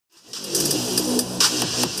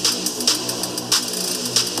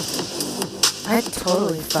I'd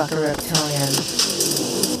totally fuck a reptilian.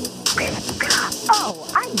 Oh,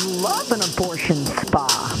 I love an abortion spa.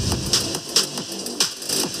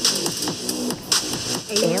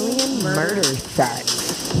 Alien murder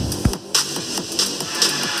sex.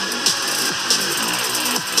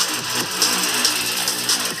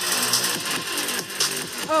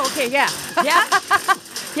 Oh, okay, yeah.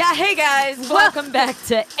 Yeah, hey guys, welcome back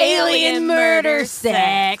to Alien Murder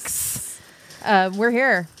Sex. We're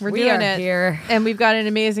here. We're doing it. Here. And we've got an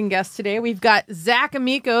amazing guest today. We've got Zac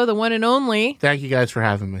Amico, the one and only. Thank you guys for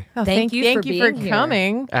having me. Oh, Thank you for being here.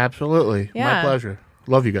 coming. Absolutely. Yeah. My pleasure.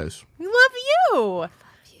 Love you guys. We love you.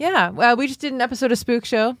 Yeah. Well, we just did an episode of Spook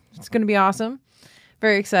Show. It's going to be awesome.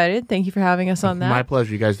 Very excited. Thank you for having us on that. My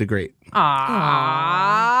pleasure. You guys did great.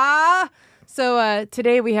 Aww. So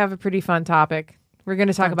today we have a pretty fun topic. We're going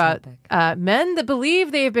to talk about men that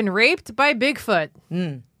believe they have been raped by Bigfoot.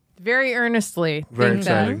 Very earnestly. Very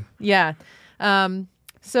exciting. Yeah.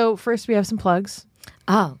 So first we have some plugs.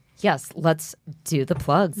 Oh, yes, let's do the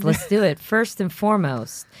plugs. Let's do it. First and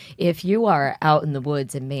foremost, if you are out in the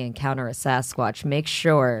woods and may encounter a Sasquatch, make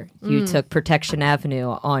sure you took Protection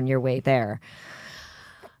Avenue on your way there.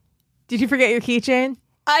 Did you forget your keychain?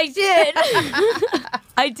 I did.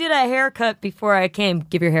 I did a haircut before I came.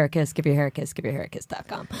 Give your hair a kiss, give your hair a kiss, give your hair a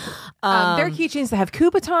kiss.com. There are keychains that have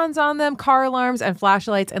Couboutons on them, car alarms, and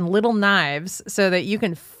flashlights, and little knives so that you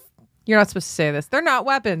can... You're not supposed to say this. They're not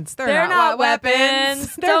weapons. They're not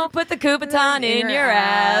weapons. Don't put the Couboutton in your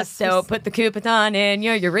ass. Don't put the Couboutton in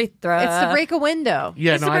your urethra. It's to break a window.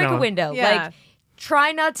 Yeah, It's no, to break I know. a window. Yeah. Like,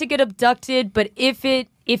 try not to get abducted, but if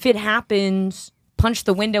it happens, punch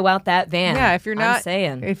the window out that van. Yeah, if you're not... I'm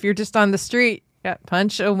saying. If you're just on the street... Yeah,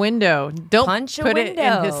 punch a window. Don't Punch a put it in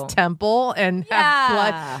window. his temple and Yeah. have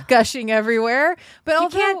blood gushing everywhere. But You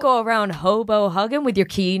can't go around hobo hugging with your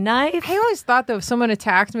key knife. I always thought that if someone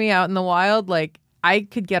attacked me out in the wild, like I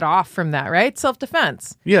could get off from that, right?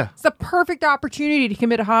 Self-defense. Yeah. It's the perfect opportunity to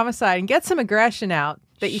commit a homicide and get some aggression out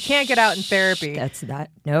that you can't get out in therapy. That's not.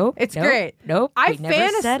 Nope. It's nope, great. Nope. I we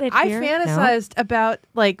never said it here. fantasized about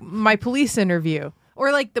like my police interview.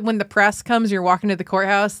 Or like when the press comes, you're walking to the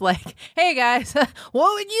courthouse, like, "Hey guys,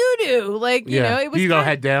 what would you do?" Like, you know, it was. Do you go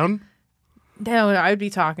head down? No, I'd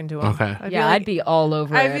be talking to him. Okay. I'd be all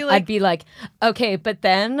over I'd it. be like- Okay, but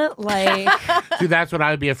then, like, See, that's what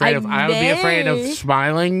I would be afraid of. I would be afraid of may.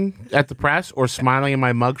 smiling at the press or smiling in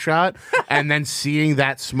my mugshot and then seeing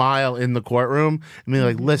that smile in the courtroom and being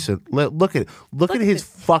like, listen, look at his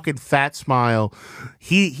fucking fat smile.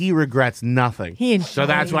 He regrets nothing. So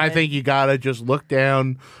that's why I think you gotta just look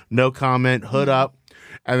down, no comment, hood up,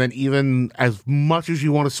 and then even as much as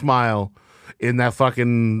you want to smile in that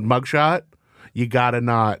fucking mugshot, you gotta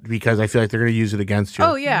not, because I feel like they're gonna use it against you.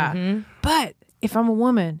 Oh yeah, but if I'm a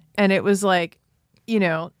woman and it was like, you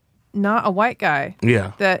know, not a white guy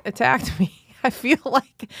Yeah. that attacked me, I feel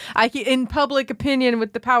like I could, in public opinion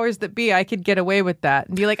with the powers that be, I could get away with that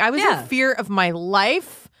and be like, I was in fear of my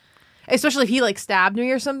life. Especially if he like stabbed me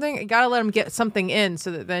or something, you gotta let him get something in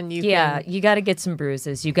so that then you can... you got to get some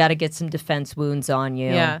bruises. You got to get some defense wounds on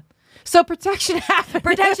you. Yeah. So Protection Avenue.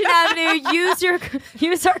 Protection Avenue.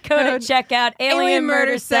 Use our code at checkout. Alien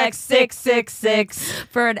Murder Sex 666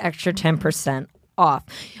 for an extra 10% off.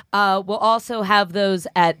 We'll also have those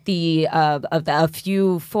at a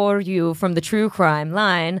few for you from the True Crime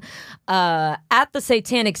line at the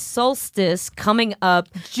Satanic Solstice coming up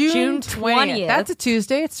June 20th. That's a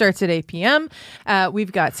Tuesday. It starts at 8 p.m.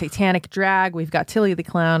 We've got Satanic Drag. We've got Tilly the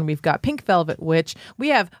Clown. We've got Pink Velvet Witch. We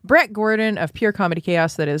have Brett Gordon of Pure Comedy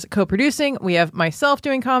Chaos that is co-producing. We have myself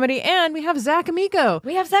doing comedy, and we have Zac Amico.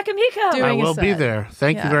 We have Zac Amico. Doing I a will be set. there.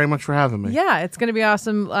 Thank you very much for having me. Yeah, it's going to be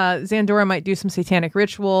awesome. Zandora might do some satanic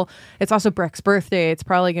ritual. It's also Breck's birthday. It's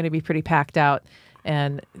probably going to be pretty packed out,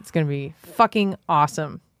 and it's going to be fucking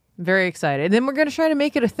awesome. Very excited. And then we're going to try to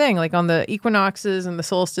make it a thing. Like on the equinoxes and the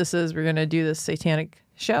solstices, we're going to do this satanic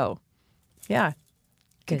show. Yeah.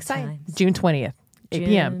 Good Exciting. times. June 20th, 8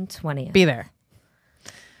 p.m. June 20th. Be there.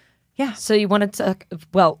 Yeah. So you wanted to...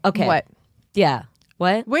 Well, okay. What? Yeah.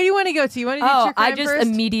 What? Where do you want to go to? You want to do true crime I just first?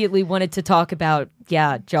 immediately wanted to talk about,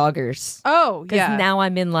 joggers. Oh, Because yeah. now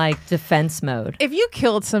I'm in, like, defense mode. If you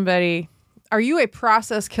killed somebody, are you a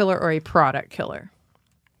process killer or a product killer?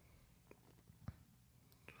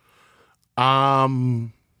 I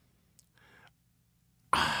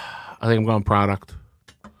think I'm going product.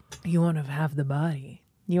 You want to have the body.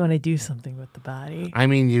 You want to do something with the body. I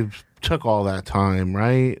mean, you took all that time,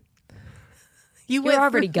 right? You're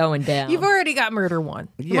already going down. You've already got murder one.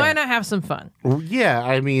 Yeah. Why not have some fun? Yeah,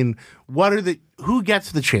 I mean, who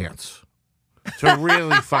gets the chance to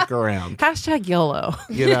really fuck around? Hashtag YOLO.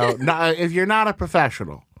 You know, if you're not a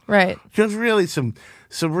professional, Right. Just really some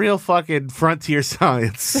real fucking frontier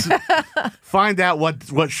science. Find out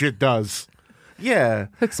what shit does. Yeah.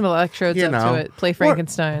 Hook some electrodes You up know. to it. Play Or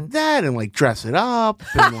Frankenstein. that and like dress it up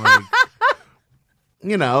and like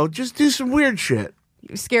just do some weird shit.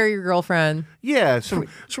 Scare your girlfriend. Yeah, some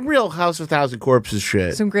real House of Thousand Corpses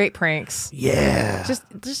shit. Some great pranks. Yeah.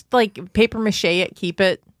 Just like paper mache it, keep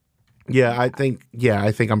it. I think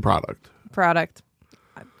I'm product.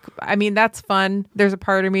 I mean, that's fun. There's a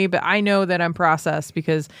part of me, but I know that I'm processed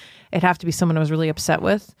because it'd have to be someone I was really upset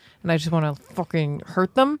with, and I just want to fucking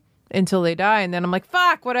hurt them until they die, and then I'm like,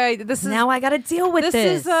 fuck, now I gotta deal with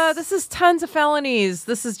this. This is tons of felonies.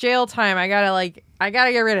 This is jail time. I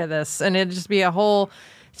gotta get rid of this, and it'd just be a whole.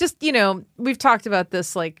 Just, we've talked about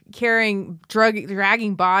this, like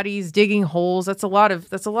dragging bodies, digging holes. That's a lot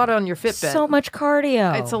on your Fitbit. So much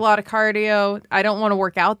cardio. It's a lot of cardio. I don't want to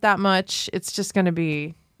work out that much. It's going to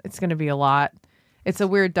be a lot. It's a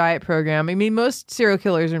weird diet program. I mean, most serial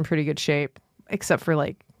killers are in pretty good shape, except for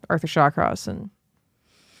like Arthur Shawcross and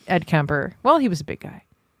Ed Kemper. Well, he was a big guy.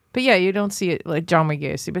 But yeah, you don't see it like John Wayne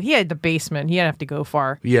Gacy. But he had the basement. He didn't have to go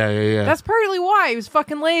far. Yeah. That's partly why he was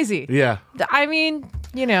fucking lazy. Yeah. I mean,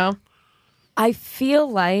 I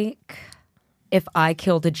feel like if I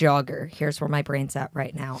killed a jogger, here's where my brain's at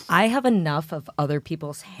right now. I have enough of other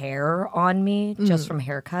people's hair on me just from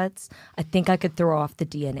haircuts. I think I could throw off the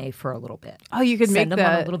DNA for a little bit. Oh, you could send make them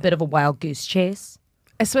on that a little bit of a wild goose chase.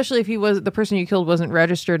 Especially if the person you killed wasn't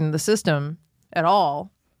registered in the system at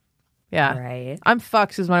all. Yeah. Right. I'm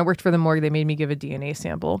fucked because when I worked for the morgue, they made me give a DNA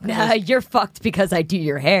sample. You're fucked because I do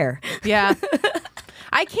your hair. Yeah.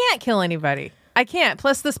 I can't kill anybody. I can't.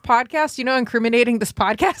 Plus, this podcast, incriminating this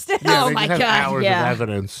podcast is. Yeah, Oh they my just have God, hours yeah. of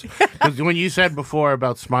evidence. 'Cause when you said before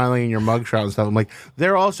about smiling in your mugshot and stuff, I'm like,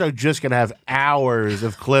 they're also just gonna have hours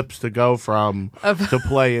of clips to go from to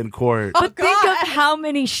play in court. But think of how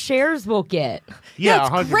many shares we'll get. Yeah, it's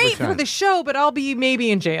 100%. great for the show, but I'll be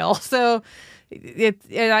maybe in jail. So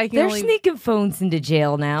I can They're only... sneaking phones into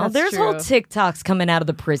jail now. That's There's whole true. TikToks coming out of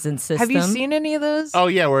the prison system. Have you seen any of those? Oh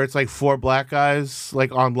yeah, where it's like 4 black guys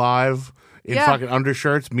like on live in Yeah. fucking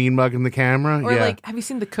undershirts, mean mugging the camera. Or yeah. have you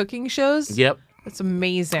seen the cooking shows? Yep. It's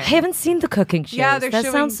amazing. I haven't seen the cooking shows. Yeah, they're that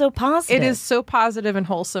showing- sounds so positive. It is so positive and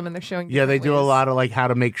wholesome, and they're showing. Yeah, they different do a ways. lot of like how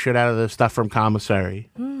to make shit out of the stuff from commissary.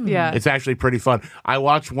 Yeah, It's actually pretty fun. I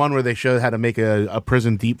watched one where they showed how to make a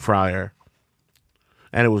prison deep fryer,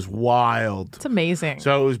 and it was wild. it's amazing.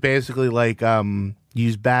 So it was basically like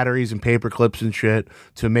use batteries and paper clips and shit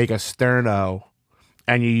to make a sterno,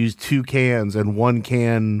 and you use 2 cans, and 1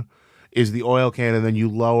 can is the oil can, and then you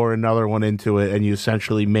lower another one into it, and you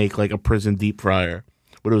essentially make like a prison deep fryer.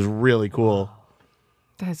 But it was really cool.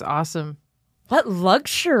 That's awesome. What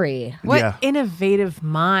luxury. What Yeah. innovative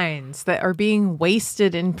minds that are being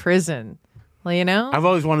wasted in prison. Well, I've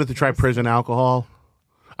always wanted to try prison alcohol.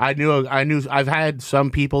 I knew I've had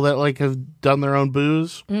some people that like have done their own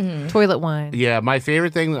booze. toilet wine. Yeah, my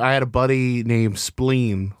favorite thing, I had a buddy named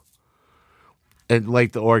Spleen at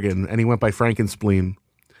Lake the Oregon, and he went by Frankenspleen.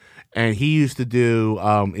 And he used to do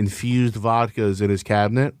infused vodkas in his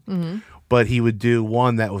cabinet, but he would do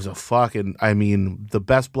one that was the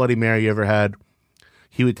best Bloody Mary you ever had.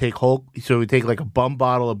 He would take like a bum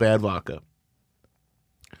bottle of bad vodka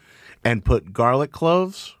and put garlic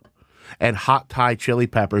cloves and hot Thai chili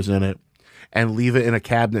peppers in it and leave it in a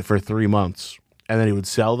cabinet for 3 months. And then he would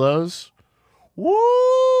sell those.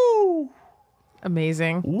 Woo!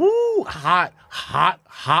 Amazing. Woo! Hot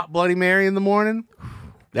Bloody Mary in the morning.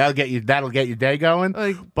 That'll get your day going.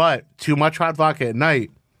 But too much hot vodka at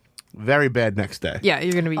night, very bad next day. Yeah,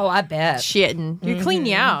 you're gonna be Oh, I bet. shitting. You clean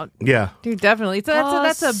you out. Yeah. Dude, definitely. So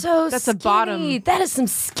that's a skinny. bottom. That is some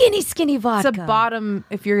skinny vodka. It's a bottom.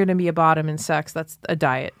 If you're gonna be a bottom in sex, that's a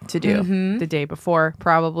diet to do the day before,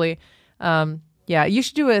 probably. Yeah, you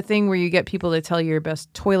should do a thing where you get people to tell you your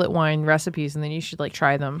best toilet wine recipes, and then you should like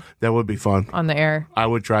try them That would be fun. on the air. I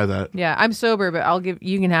would try that. Yeah, I'm sober, but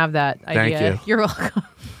you can have that Thank idea. you. You're welcome.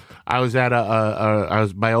 I was at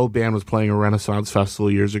my old band was playing a Renaissance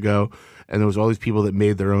festival years ago, and there was all these people that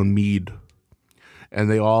made their own mead, and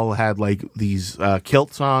they all had like these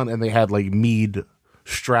kilts on, and they had like mead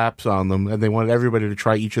straps on them, and they wanted everybody to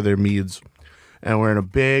try each of their meads, and we're in a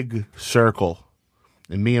big circle,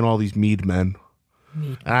 and me and all these mead men,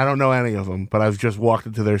 and I don't know any of them, but I've just walked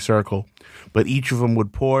into their circle, but each of them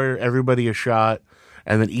would pour everybody a shot,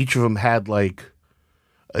 and then each of them had like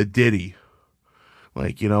a ditty.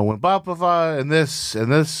 Like, when Bapava and this and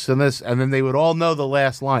this and this, and then they would all know the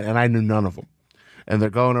last line, and I knew none of them. And they're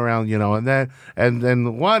going around, and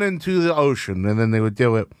then one into the ocean, and then they would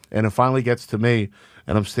do it, and it finally gets to me,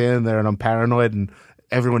 and I'm standing there, and I'm paranoid, and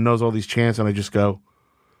everyone knows all these chants, and I just go,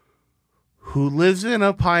 who lives in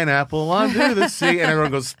a pineapple under the sea, and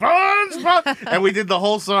everyone goes SpongeBob, and we did the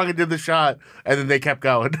whole song and did the shot, and then they kept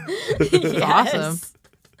going. Yes. Awesome.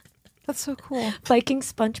 That's so cool. Viking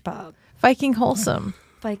SpongeBob. Viking wholesome.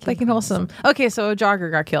 Viking wholesome. Okay, so a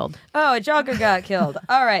jogger got killed. Oh, a jogger got killed.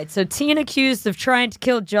 All right, so teen accused of trying to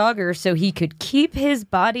kill jogger so he could keep his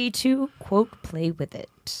body to, quote, play with it.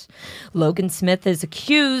 Logan Smith is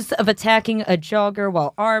accused of attacking a jogger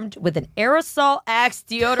while armed with an aerosol Axe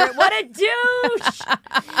deodorant. What a douche!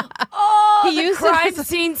 Oh, He the used it crime as a-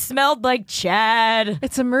 scene smelled like Chad.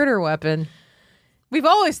 It's a murder weapon. We've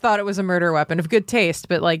always thought it was a murder weapon of good taste,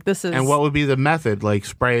 but like this is. And what would be the method? Like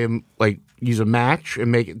spray him, like use a match and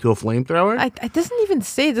make it into a flamethrower? It doesn't even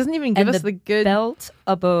say. It doesn't even give And us the good. belt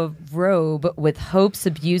of a robe with hopes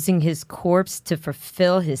of using his corpse to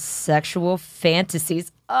fulfill his sexual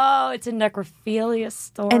fantasies. Oh, it's a necrophilia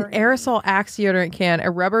story. An aerosol Axe deodorant can, a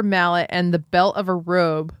rubber mallet, and the belt of a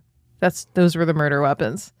robe. Those were the murder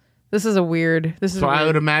weapons. This is a weird. So I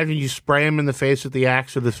would imagine you spray him in the face with the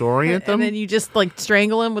axe to disorient them, and then you just like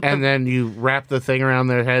strangle him with and then you wrap the thing around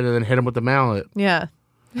their head and then hit him with the mallet. yeah.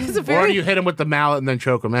 It's a Or very. you hit him with the mallet and then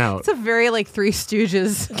choke him out. It's a very like Three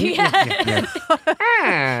Stooges.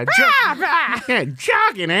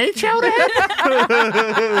 Jogging, eh, children?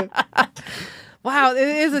 Wow, it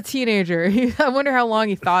is a teenager. I wonder how long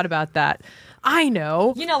he thought about that. I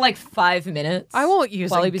know. like 5 minutes. I won't use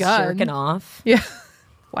while a he was gun. jerking off. Yeah.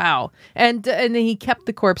 Wow. And then he kept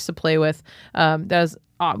the corpse to play with. That was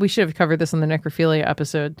we should have covered this on the necrophilia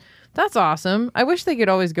episode. That's awesome. I wish they could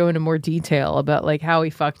always go into more detail about like how he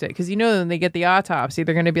fucked it, because when they get the autopsy,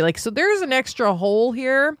 they're going to be like, so there's an extra hole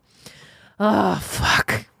here. Oh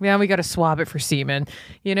fuck. Yeah, we got to swab it for semen.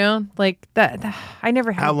 Like that. I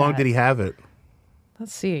never had. How long that. did he have it?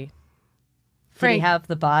 Let's see. Did he Frank, have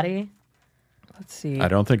the body? let's see. I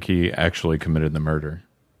don't think he actually committed the murder.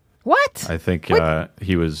 What? I think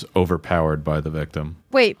he was overpowered by the victim.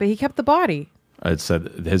 Wait, but he kept the body. It said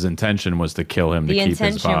his intention was to kill him to The keep his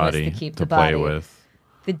intention was body to keep to the play body. with.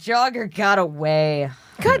 The jogger got away.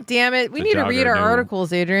 God damn it. We The need to read jogger our knew.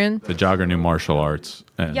 articles, Adrian. The jogger knew martial arts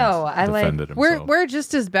and Yo, I like- defended himself. We're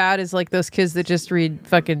just as bad as like those kids that just read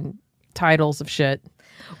fucking titles of shit.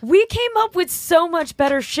 We came up with so much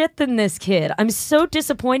better shit than this kid. I'm so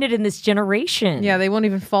disappointed in this generation. Yeah, they won't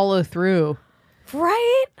even follow through.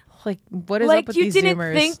 Right? Like, what is up with you these didn't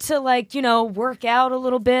Zoomers? think to work out a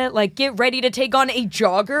little bit, like get ready to take on a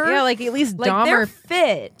jogger. Yeah, like at least like they're Dahmer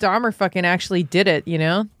fit. Dahmer fucking actually did it,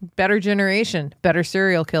 Better generation, better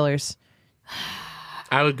serial killers.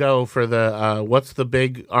 I would go for the what's the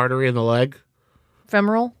big artery in the leg?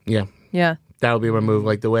 Femoral? Yeah, Yeah. that would be my move.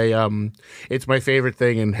 Like the way it's my favorite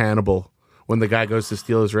thing in Hannibal when the guy goes to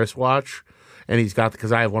steal his wristwatch, and he's got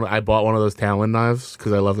because I bought one of those Talon knives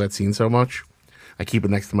because I love that scene so much. I keep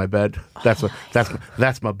it next to my bed. That's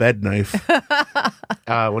my bed knife.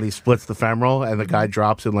 When he splits the femoral and the guy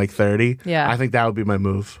drops in like 30. Yeah. I think that would be my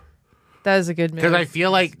move. That is a good move. Because I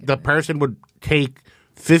feel like the person would take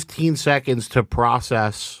 15 seconds to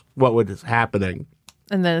process what was happening.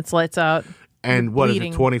 And then it's lights out. And what is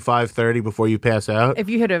Bleeding. it, 25, 30 before you pass out? If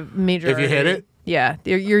you hit a major If you hit artery, it? yeah,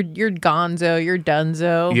 you're gonzo, you're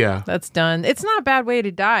dunzo. Yeah. That's done. It's not a bad way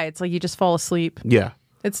to die. It's like you just fall asleep. Yeah.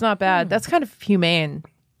 It's not bad. That's kind of humane.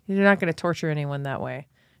 You're not going to torture anyone that way.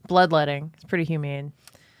 Bloodletting. It's pretty humane.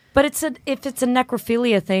 But if it's a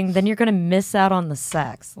necrophilia thing, then you're gonna miss out on the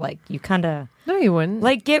sex. Like you kind of No, you wouldn't.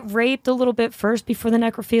 like get raped a little bit first before the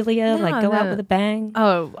necrophilia. Like go out with a bang.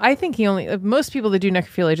 Oh, I think most people that do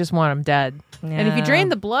necrophilia just want them dead. And if you Yeah. drain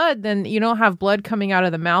the blood, then you don't have blood coming out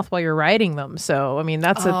of the mouth while you're riding them. So, I mean,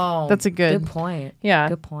 that's a good point. Yeah.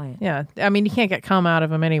 Good point. Yeah. I mean, you can't get cum out of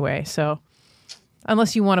them anyway. So,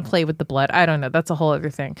 unless you want to play with the blood. I don't know. That's a whole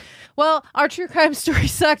other thing. Well, our true crime story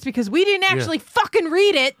sucks because we didn't actually fucking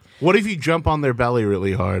read it. What if you jump on their belly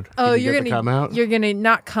really hard? Oh, Can you get the cum out? you're gonna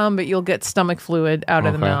not cum, but you'll get stomach fluid out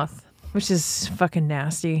of the Okay. mouth, which is fucking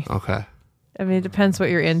nasty. Okay. I mean, it depends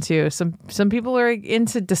what you're into. Some people are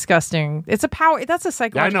into disgusting. It's a power. That's a I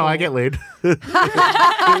psychological. know, I get laid.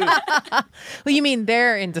 Well, you mean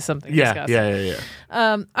they're into something disgusting? Yeah.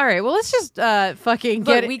 All right. Well, let's just fucking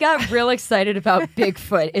But get. we got real excited about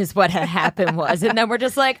Bigfoot is what had happened was. And then we're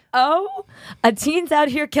just like, oh, a teen's out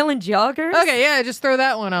here killing joggers? Okay, yeah, just throw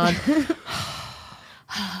that one on.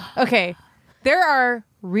 Okay, there are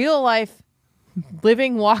real life,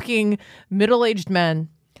 living, walking, middle-aged men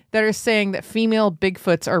that are saying that female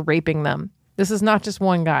Bigfoots are raping them. This is not just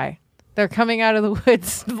one guy. They're coming out of the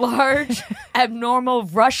woods. Large, abnormal,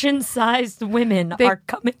 Russian-sized women are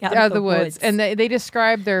coming out of the woods. And they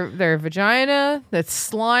describe their vagina that's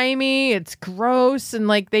slimy, it's gross, and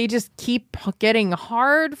like they just keep getting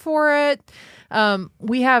hard for it.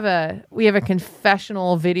 We have a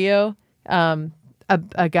confessional video,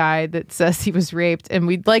 a guy that says he was raped, and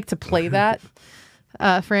we'd like to play that.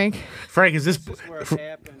 Frank, is this? This is where it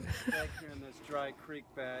happened, back here in this dry creek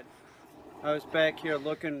bed. I was back here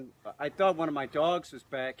looking. I thought one of my dogs was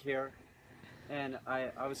back here, and I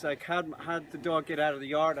was like, how'd the dog get out of the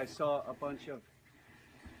yard? I saw a bunch of,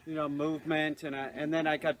 movement, and then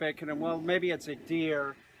I got back and well, maybe it's a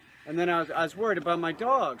deer, and then I was worried about my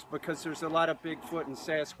dogs because there's a lot of Bigfoot and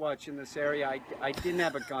Sasquatch in this area. I didn't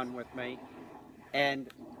have a gun with me, and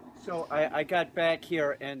so I got back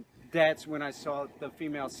here, and that's when I saw the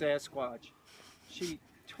female Sasquatch. She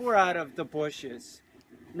tore out of the bushes,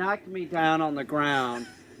 knocked me down on the ground,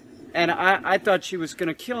 and I thought she was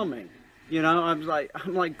gonna kill me. I'm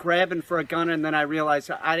like grabbing for a gun, and then I realized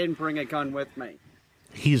I didn't bring a gun with me.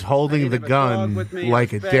 He's holding the gun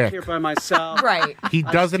like a dick. Here by myself. Right. He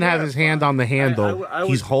doesn't have his hand on the handle.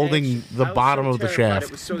 He's holding the bottom of the shaft.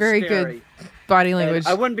 It was so very scary. good body language.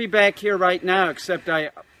 I wouldn't be back here right now, except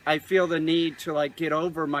I feel the need to like get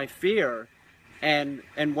over my fear. And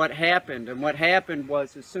what happened? And what happened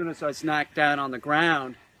was, as soon as I was knocked down on the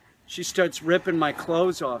ground, she starts ripping my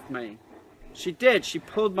clothes off me. She did. She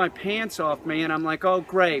pulled my pants off me, and I'm like, oh,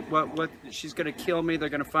 great. What? She's going to kill me. They're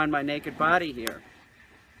going to find my naked body here.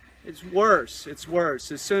 It's worse. It's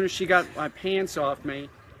worse. As soon as she got my pants off me,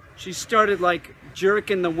 she started, like,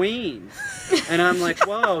 jerking the ween. And I'm like,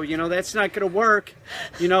 whoa, that's not going to work.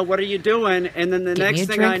 What are you doing? And then the next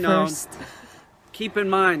thing I know... Keep in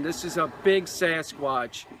mind, this is a big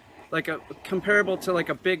Sasquatch, comparable to like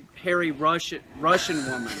a big hairy Russian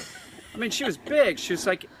woman. I mean, she was big. She was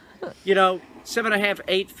like, 7.5,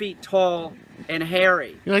 8 feet tall and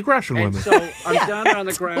hairy. You're like Russian and women. So I'm down there on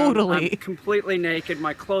the ground. Totally. I'm completely naked.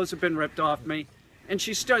 My clothes have been ripped off me, and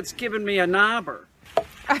she starts giving me a knobber.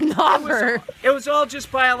 A knobber. It was all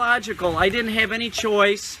just biological. I didn't have any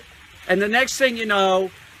choice. And the next thing you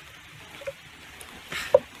know,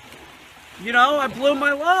 I blew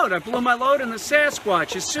my load. I blew my load in the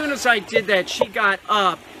Sasquatch. As soon as I did that, she got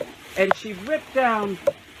up and she ripped down,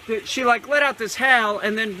 she like let out this howl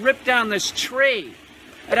and then ripped down this tree.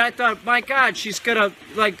 And I thought, my God, she's gonna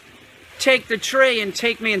like take the tree and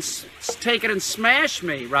take it and smash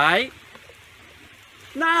me, right?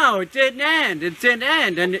 No, it didn't end. It didn't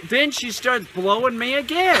end. And then she starts blowing me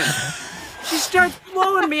again. She starts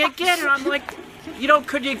blowing me again, and I'm like,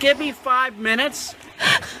 could you give me 5 minutes?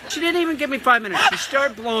 She didn't even give me 5 minutes. She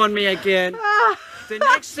started blowing me again. The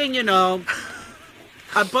next thing you know,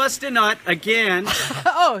 I bust a nut again.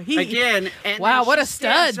 Again. And wow, what a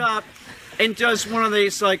stands stud. up and does one of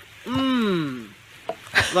these isn't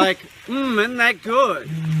that good?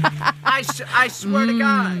 I swear to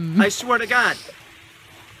God. I swear to God.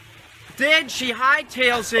 Then she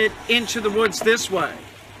hightails it into the woods this way.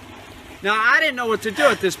 Now, I didn't know what to do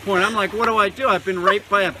at this point. I'm like, what do I do? I've been raped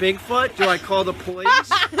by a Bigfoot? Do I call the police?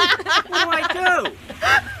 What do I do?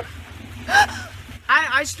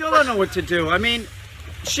 I still don't know what to do. I mean,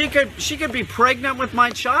 she could be pregnant with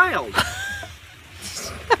my child.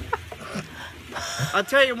 I'll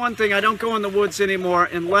tell you one thing. I don't go in the woods anymore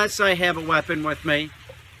unless I have a weapon with me.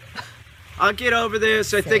 I'll get over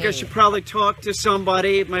this. I think I should probably talk to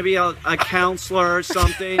somebody, maybe a counselor or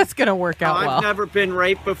something. It's going to work out well. I've never been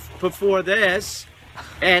raped before this.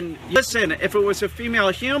 And listen, if it was a female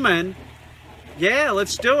human, yeah,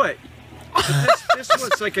 let's do it. But this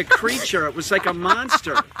was like a creature. It was like a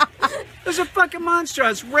monster. It was a fucking monster. I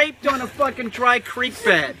was raped on a fucking dry creek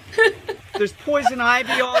bed. There's poison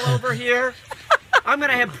ivy all over here. I'm going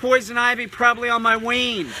to have poison ivy probably on my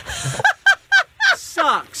ween.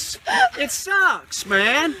 Sucks. It sucks,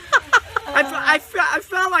 man. I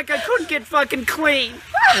felt like I couldn't get fucking clean.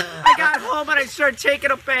 I got home and I started taking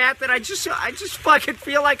a bath, and I just fucking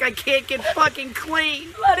feel like I can't get fucking clean.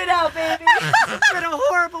 Let it out, baby. It's been a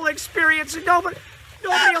horrible experience, and nobody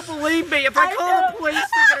will believe me. If I call the police,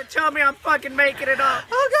 they're gonna tell me I'm fucking making it up.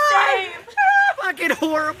 Oh God! Same. Fucking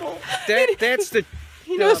horrible. That's the.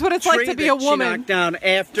 He knows what it's like tree to be a that woman. She knocked down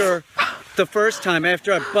after the first time,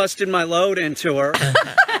 after I busted my load into her.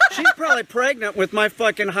 She's probably pregnant with my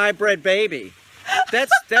fucking hybrid baby.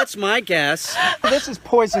 That's my guess. This is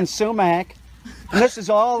poison sumac, and this is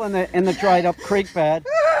all in the dried up creek bed.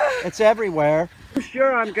 It's everywhere. I'm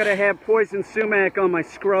sure I'm gonna have poison sumac on my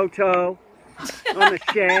scroto, on the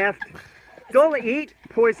shaft. Don't eat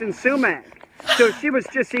poison sumac. So she was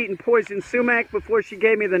just eating poison sumac before she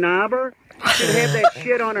gave me the knobber. She'd have that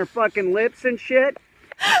shit on her fucking lips and shit.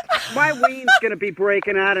 My ween's gonna be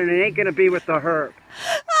breaking out, and it ain't gonna be with the herb.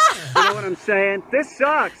 You know what I'm saying? This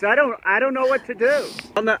sucks. I don't know what to do.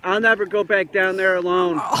 I'll never go back down there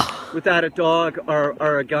alone without a dog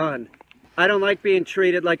or a gun. I don't like being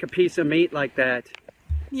treated like a piece of meat like that.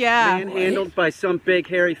 Yeah. Manhandled by some big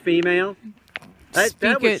hairy female.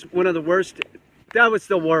 That was one of the worst. That was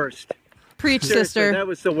the worst. Preach, Seriously, sister. that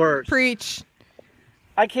was the worst. Preach.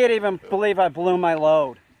 I can't even believe I blew my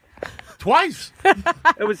load. Twice.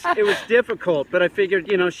 It was difficult, but I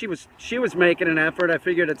figured, she was making an effort. I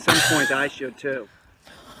figured at some point I should too.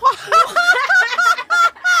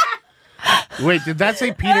 Wait, did that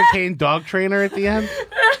say Peter Kane dog trainer at the end?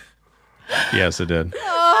 Yes, it did.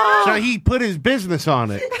 So he put his business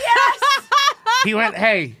on it. Yes. He went,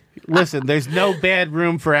 hey, listen, there's no bad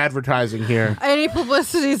room for advertising here. Any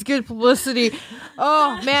publicity is good publicity.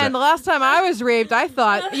 Oh, man, the last time I was raped, I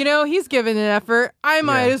thought, he's giving an effort. I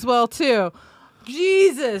might as well, too.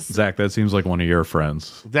 Jesus. Zach, that seems like one of your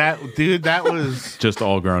friends. That was... Just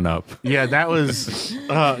all grown up. Yeah, that was...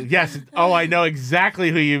 yes. Oh, I know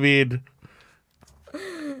exactly who you mean.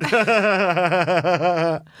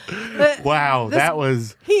 Wow, that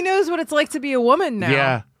was... He knows what it's like to be a woman now.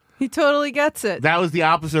 Yeah. He totally gets it. That was the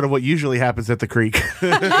opposite of what usually happens at the creek. Oh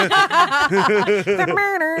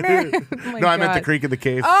No, I meant the creek in the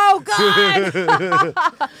cave. Oh,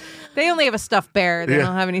 God. They only have a stuffed bear. They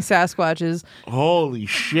don't have any Sasquatches. Holy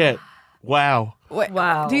shit. Wow.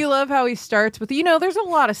 Wow. Do you love how he starts with, there's a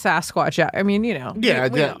lot of Sasquatch out. I mean, Yeah,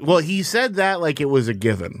 we know. well, he said that like it was a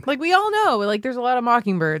given. Like, we all know. Like, there's a lot of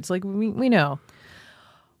mockingbirds. Like, we know.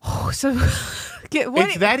 Oh, so...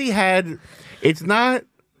 It's that he had... It's not...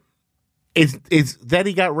 It's that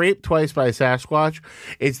he got raped twice by a Sasquatch.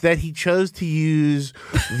 It's that he chose to use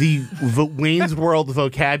the Wayne's World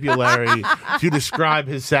vocabulary to describe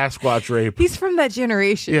his Sasquatch rape. He's from that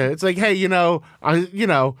generation. Yeah, it's like, hey,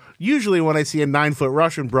 usually when I see a 9-foot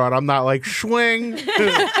Russian broad, I'm not like swing.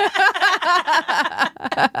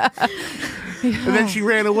 And then she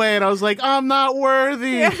ran away, and I was like, I'm not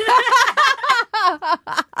worthy.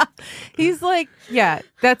 He's like, yeah,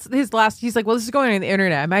 that's his last. He's like, well, this is going on the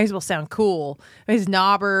internet. I might as well sound cool. His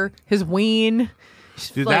knobber, his ween.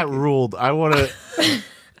 Dude, that ruled. I want to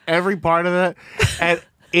every part of that. And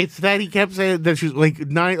it's that he kept saying that she's like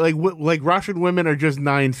like Russian women are just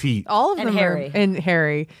 9 feet. All of And them hairy. and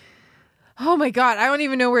hairy. Oh my God, I don't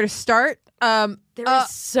even know where to start. There is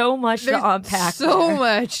so much to unpack. So there.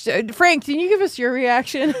 much. Frank, can you give us your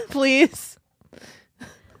reaction, please?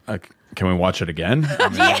 Can we watch it again? I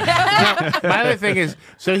mean, My other thing is,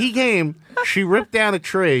 so he came, she ripped down a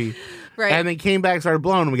tree, Right. and then came back and started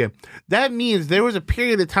blowing him again. That means there was a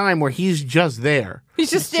period of time where he's just there.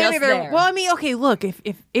 He's just standing just there. there. Well, I mean, okay, look,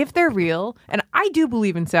 if they're real, and I do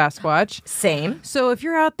believe in Sasquatch. Same. So if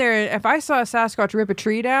you're out there, if I saw a Sasquatch rip a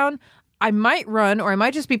tree down, I might run, or I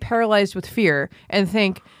might just be paralyzed with fear and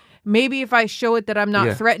think, maybe if I show it that I'm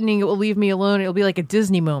not threatening, it will leave me alone. It'll be like a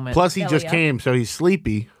Disney moment. Plus, he Hell just yeah. came, so he's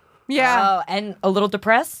sleepy. Yeah. Oh, and a little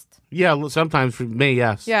depressed. Yeah, sometimes for me,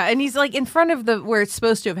 yes. Yeah, and he's like in front of the where it's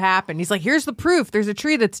supposed to have happened. He's like, here's the proof. There's a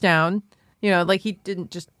tree that's down. Like he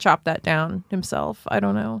didn't just chop that down himself. I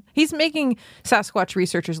don't know. He's making Sasquatch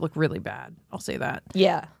researchers look really bad. I'll say that.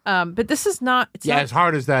 Yeah. But this is not. It's Yeah, not, as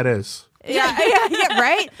hard as that is. yeah,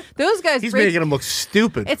 right. Those guys. He's break- making him look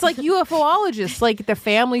stupid. It's like UFOologists. Like the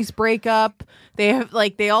families break up. They have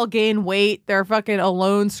they all gain weight. They're fucking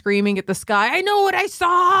alone, screaming at the sky. I know what I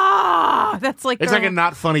saw. That's like It's like a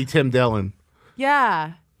not funny Tim Dillon.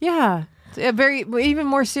 yeah. It's a even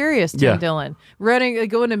more serious Tim Dillon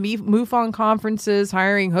going to MUFON conferences,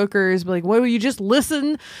 hiring hookers. Like, well, you just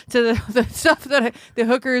listen to the stuff that the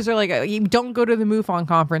hookers are like. You don't go to the MUFON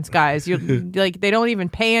conference, guys. You like they don't even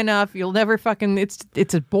pay enough. You'll never fucking. It's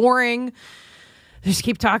boring. They just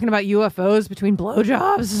keep talking about UFOs between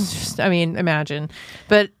blowjobs. It's just, I mean, imagine.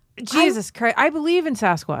 But Jesus Christ, I believe in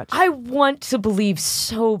Sasquatch. I want to believe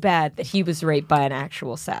so bad that he was raped by an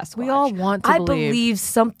actual Sasquatch. We all want to I believe. believe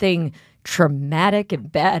something traumatic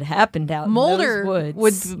and bad happened out Mulder in those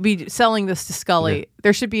woods. would be selling this to Scully. Yeah.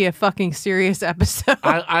 There should be a fucking serious episode.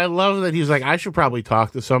 I love that he's like, I should probably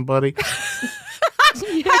talk to somebody. How's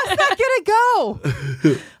that gonna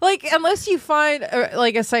go? Like, unless you find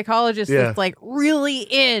a psychologist that's like really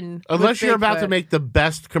in. Unless with you're about to Bigfoot. make the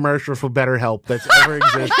best commercial for BetterHelp that's ever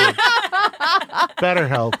existed.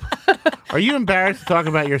 BetterHelp. Are you embarrassed to talk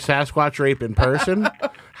about your Sasquatch rape in person?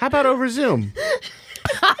 How about over Zoom?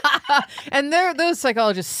 And those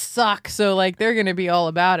psychologists suck, so like they're gonna be all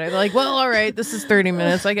about it. They're like, well, all right, this is 30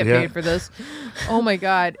 minutes. I get paid for this. Oh my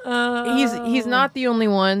god, he's not the only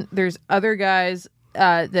one. There's other guys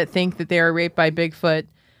that think that they are raped by Bigfoot.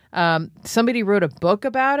 Somebody wrote a book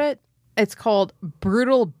about it. It's called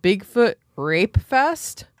Brutal Bigfoot Rape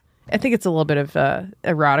Fest. I think it's a little bit of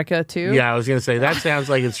erotica too. Yeah, I was gonna say that sounds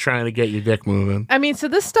like it's trying to get your dick moving. I mean, so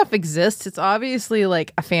this stuff exists. It's obviously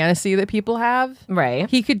like a fantasy that people have. Right.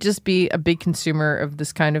 He could just be a big consumer of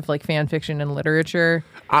this kind of like fan fiction and literature.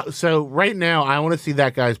 So right now, I want to see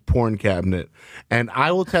that guy's porn cabinet, and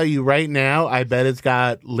I will tell you right now, I bet it's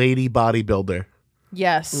got lady bodybuilder,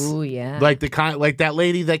 Yes. Ooh, yeah. like that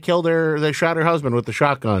lady that shot her husband with the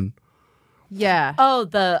shotgun. Yeah. Oh,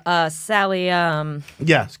 the Sally.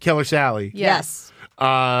 Yes, Killer Sally. Yes.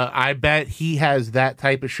 I bet he has that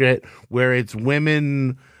type of shit where it's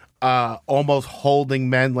women almost holding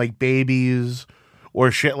men like babies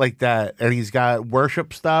or shit like that, and he's got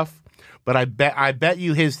worship stuff. But I bet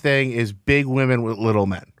you his thing is big women with little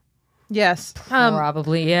men. Yes.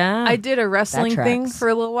 Probably, yeah. I did a wrestling thing tracks. for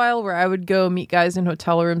a little while where I would go meet guys in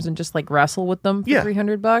hotel rooms and just like wrestle with them for Yeah.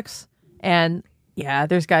 $300. And yeah,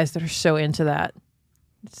 there's guys that are so into that.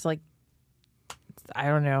 It's like, I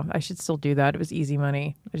don't know. I should still do that. It was easy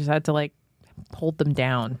money. I just had to like hold them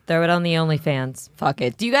down. Throw it on the OnlyFans. Fuck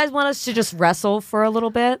it. Do you guys want us to just wrestle for a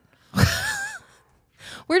little bit?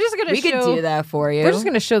 We're just going to We could do that for you. We're just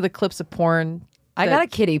going to show the clips of porn. I got a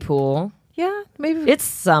kiddie pool. Yeah, maybe. It's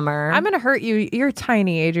summer. I'm going to hurt you. You're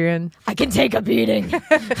tiny, Adrian. I can take a beating.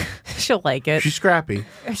 She'll like it. She's scrappy.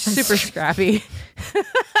 She's super scrappy.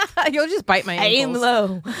 You'll just bite my Aim ankles.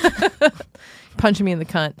 low. Punching me in the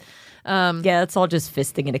cunt. Yeah, it's all just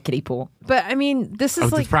fisting in a kiddie pool. But I mean, this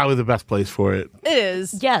is It's probably the best place for it. it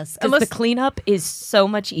is. Yes, because Unless- the cleanup is so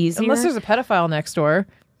much easier. Unless there's a pedophile next door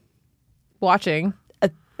watching,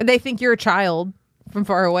 and they think you're a child from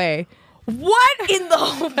far away What in the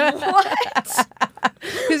what?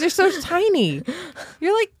 because you're so tiny.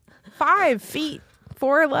 You're like 5 feet,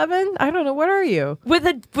 4'11". I don't know. What are you? With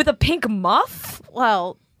a pink muff?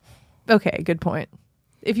 Well, okay, good point.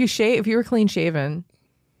 If you were clean shaven,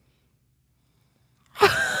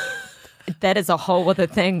 That is a whole other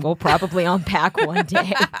thing we'll probably unpack one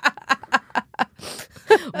day.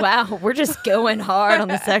 Wow, we're just going hard on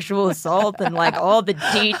the sexual assault and like all the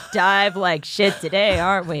deep dive like shit today,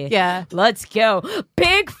 aren't we? Yeah. Let's go.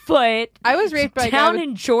 Bigfoot. I was raped by a guy down with-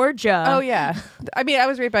 in Georgia. Oh yeah, I mean, I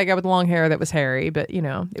was raped by a guy with long hair that was hairy, but it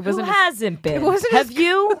Who wasn't. hasn't been? it wasn't Have as-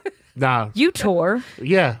 you? Nah. You tore.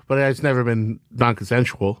 Yeah, but it's never been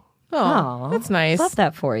non-consensual. Oh, Aw, that's nice. Love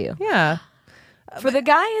that for you. Yeah. For the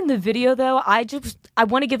guy in the video, though, I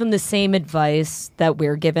want to give him the same advice that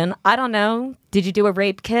we're given. I don't know. Did you do a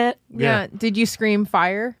rape kit? Yeah. Yeah. Did you scream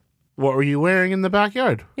fire? What were you wearing in the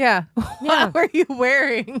backyard? Yeah. Yeah. What were you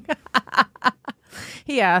wearing?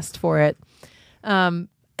 He asked for it.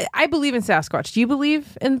 I believe in Sasquatch. Do you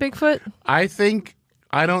believe in Bigfoot?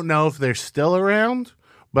 I don't know if they're still around,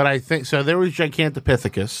 but I think so. There was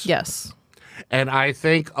Gigantopithecus. Yes. And I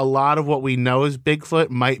think a lot of what we know as Bigfoot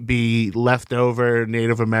might be leftover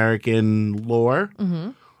Native American lore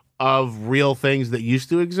of real things that used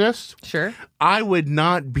to exist. Sure. I would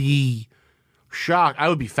not be shocked. I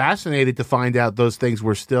would be fascinated to find out those things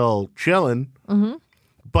were still chilling. Mm-hmm.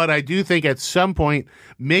 But I do think at some point,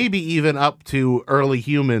 maybe even up to early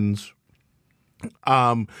humans,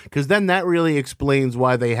 because then that really explains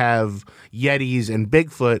why they have Yetis and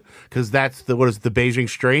Bigfoot, because that's the Beijing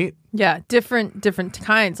Strait. Yeah. Different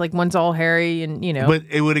kinds. Like one's all hairy and, But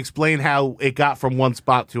it would explain how it got from one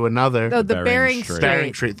spot to another. the Bering Bering Strait. Strait.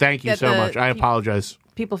 Bering Strait. Thank you That so the much. I apologize.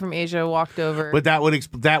 People from Asia walked over. But that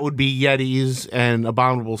would be Yetis and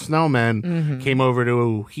abominable snowmen came over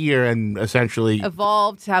to here and essentially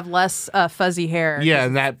evolved to have less fuzzy hair.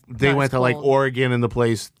 and that they not went as to like cold. Oregon and the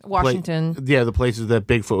Washington. the places that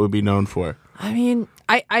Bigfoot would be known for. I mean,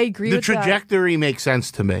 I agree The with that. trajectory makes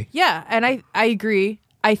sense to me. Yeah, and I agree.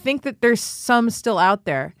 I think that there's some still out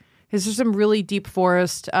there. Because there's some really deep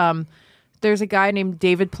forest. There's a guy named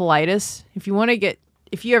David Politis.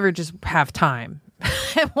 If you ever just have time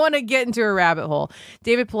and want to get into a rabbit hole,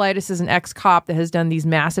 David Politis is an ex-cop that has done these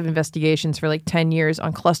massive investigations for like 10 years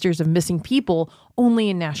on clusters of missing people only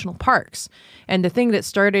in national parks. And the thing that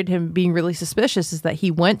started him being really suspicious is that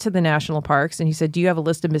he went to the national parks and he said, do you have a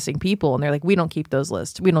list of missing people? And they're like, we don't keep those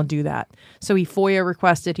lists. We don't do that. So he FOIA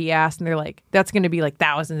requested, he asked, and they're like, that's going to be like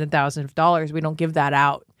thousands and thousands of dollars. We don't give that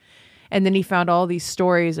out. And then he found all these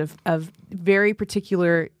stories of very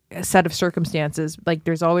particular set of circumstances. Like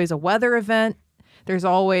there's always a weather event. There's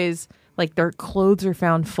always Like their clothes are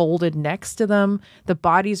found folded next to them. The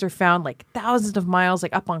bodies are found like thousands of miles,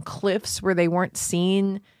 like up on cliffs where they weren't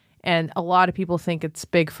seen. And a lot of people think it's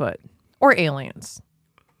Bigfoot or aliens,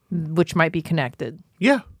 which might be connected.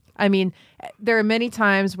 Yeah. I mean, there are many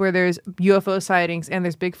times where there's UFO sightings and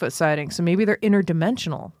there's Bigfoot sightings. So maybe they're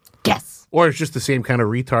interdimensional. Yes. Or it's just the same kind of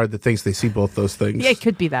retard that thinks they see both those things. Yeah, it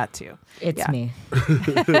could be that too. It's me.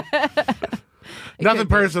 Nothing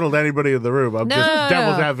personal to anybody in the room. I'm just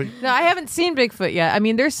devil's advocate. No, I haven't seen Bigfoot yet. I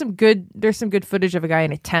mean, there's some good footage of a guy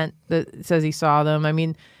in a tent that says he saw them. I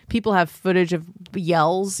mean, people have footage of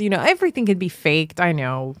yells. You know, everything can be faked. I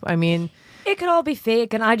know. I mean, It could all be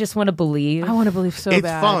fake, and I just want to believe. I want to believe so It's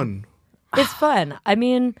bad. fun. It's fun. I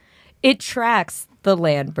mean, it tracks the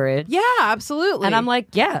land bridge. Yeah, absolutely. And I'm like,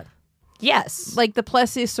 yeah. Yes. like the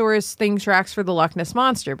plesiosaurus thing tracks for the Loch Ness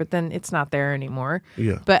monster, but then it's not there anymore.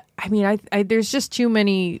 Yeah. But I mean, I there's just too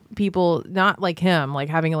many people not like him, like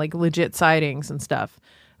having like legit sightings and stuff.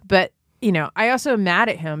 But you know, I also am mad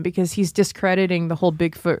at him because he's discrediting the whole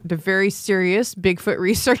Bigfoot, the very serious Bigfoot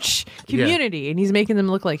research community, and he's making them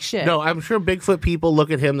look like shit. No, I'm sure Bigfoot people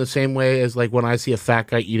look at him the same way as like when I see a fat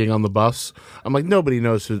guy eating on the bus. I'm like, nobody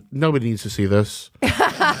needs to see this.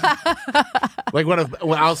 Like when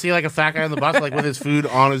I'll see like a fat guy on the bus, like with his food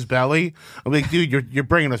on his belly. I'm like, dude, you're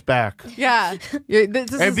bringing us back. Yeah,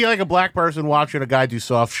 It'd be like a black person watching a guy do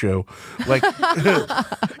soft shoe. Like,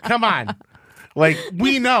 come on. Like,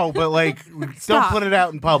 we know, but like, don't put it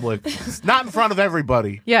out in public. Not in front of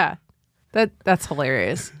everybody. yeah, that's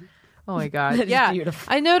hilarious. Oh my god, That is yeah,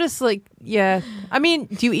 beautiful. I noticed like I mean,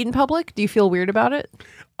 do you eat in public? Do you feel weird about it?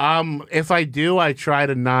 If I do, I try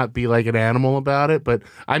to not be like an animal about it. But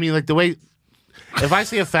I mean, like the way, if I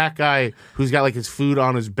see a fat guy who's got like his food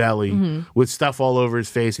on his belly with stuff all over his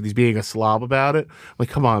face and he's being a slob about it, I'm like,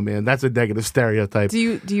 come on, man, that's a negative stereotype. Do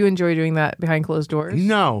you enjoy doing that behind closed doors?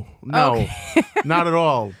 No, not at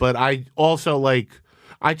all. But I also like,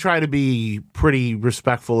 I try to be pretty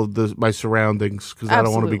respectful of my surroundings because I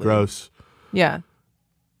don't want to be Absolutely. gross. Yeah.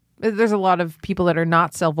 There's a lot of people that are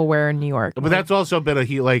not self-aware in New York. But that's also been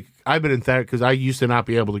I've been in therapy because I used to not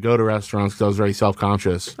be able to go to restaurants because I was very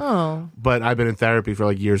self-conscious. Oh. But I've been in therapy for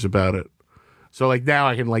like years about it. So like now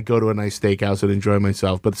I can like go to a nice steakhouse and enjoy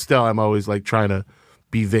myself. But still, I'm always like trying to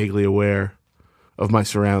be vaguely aware of my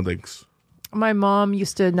surroundings. My mom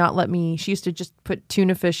used to not let me, she used to just put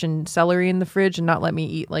tuna fish and celery in the fridge and not let me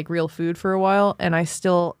eat like real food for a while. And I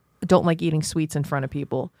still don't like eating sweets in front of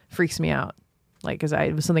people. Freaks me out. Like, because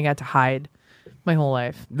it was something I had to hide my whole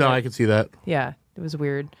life. No, I can see that. Yeah, it was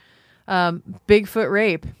weird. Bigfoot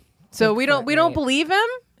rape. So we don't rape. believe him?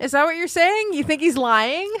 Is that what you're saying? You think he's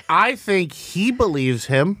lying? I think he believes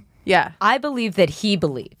him. Yeah. I believe that he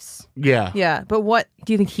believes. Yeah. Yeah. But what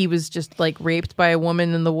do you think he was just like raped by a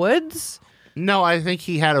woman in the woods? No, I think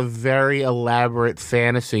he had a very elaborate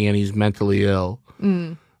fantasy and he's mentally ill.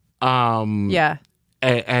 Yeah.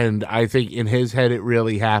 And I think in his head it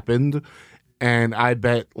really happened. And I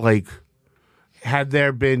bet, like, had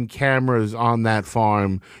there been cameras on that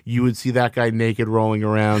farm, you would see that guy naked rolling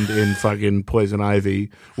around in fucking poison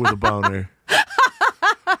ivy with a boner.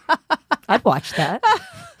 I'd watch that.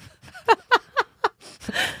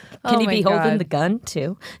 Can Oh he my be holding God. the gun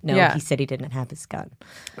too? No, Yeah. he said he didn't have his gun.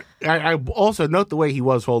 I also note the way he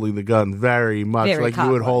was holding the gun very much Very like you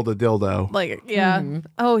would cockeyed. hold a dildo. Like, yeah.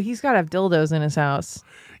 Oh, he's got to have dildos in his house.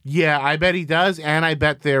 Yeah, I bet he does. And I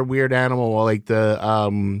bet they're weird animal, like the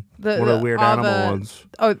one of the weird animal ones.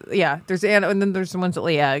 Oh, yeah. And then there's the ones that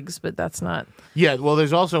lay eggs, but that's not. Yeah, well,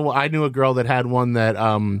 there's also, I knew a girl that had one that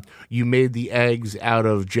you made the eggs out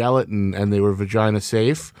of gelatin and they were vagina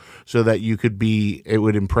safe so that you could it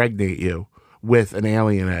would impregnate you with an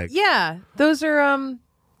alien egg. Yeah. Those are,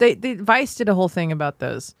 they Vice did a whole thing about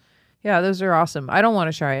those. Yeah, those are awesome. I don't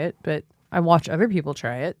want to try it, but I watch other people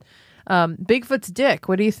try it. Bigfoot's dick.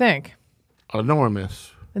 What do you think?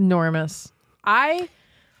 Enormous. Enormous.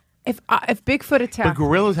 If Bigfoot But attacked.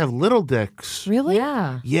 gorillas have little dicks. Really?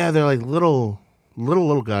 Yeah. Yeah, they're like little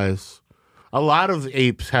guys. A lot of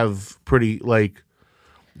apes have pretty, like,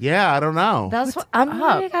 yeah, I don't know. That's what I'm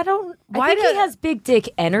like. I don't. Why I think do- he has big dick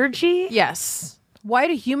energy. Yes. Why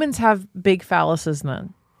do humans have big phalluses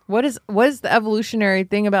then? What is the evolutionary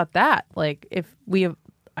thing about that? Like, if we have,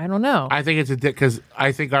 I don't know. I think it's a dick because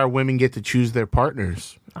I think our women get to choose their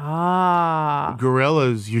partners.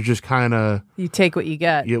 Gorillas, you're just kind of, You take what you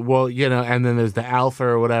get. well, you know, and then there's the alpha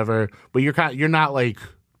or whatever, but you're not like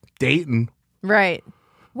dating. Right.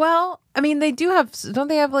 Well, I mean, they do have, don't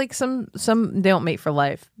they have like some, they don't mate for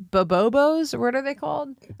life. Bobobos? What are they called?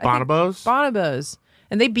 I think- Bonobos? Bonobos.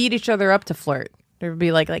 And they beat each other up to flirt. There'd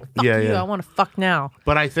be like fuck Yeah, you, yeah. I want to fuck now.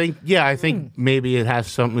 But I think maybe it has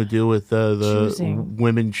something to do with the Choosing.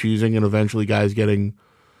 women choosing and eventually guys getting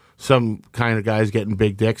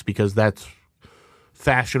big dicks because that's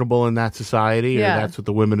fashionable in that society, Yeah. or that's what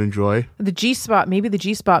the women enjoy. The G spot, maybe the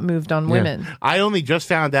G spot moved on women. Yeah. I only just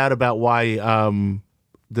found out about why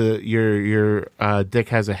your dick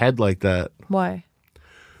has a head like that. Why?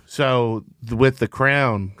 So with the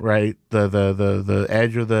crown, right, the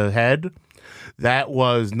edge of the head, that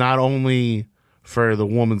was not only for the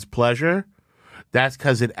woman's pleasure, that's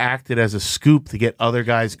because it acted as a scoop to get other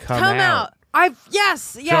guys come out. Yes.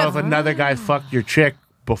 So if another guy fucked your chick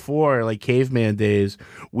before, like caveman days,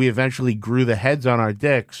 we eventually grew the heads on our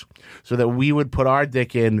dicks so that we would put our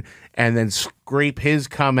dick in and then scrape his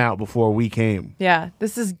cum out before we came. Yeah,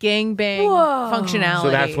 this is gangbang functionality.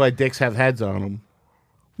 So that's why dicks have heads on them.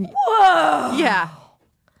 Yeah.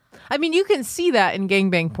 I mean, you can see that in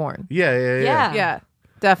gangbang porn. Yeah. Yeah,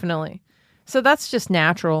 definitely. So that's just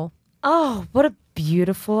natural. Oh, what a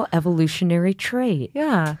beautiful evolutionary trait.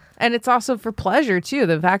 Yeah. And it's also for pleasure, too.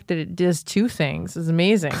 The fact that it does two things is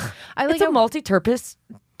amazing. It's a multi-purpose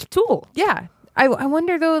tool. Yeah. I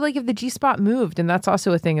wonder, though, like if the G-spot moved, and that's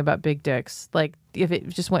also a thing about big dicks, like if it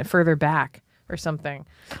just went further back or something.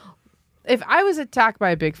 If I was attacked by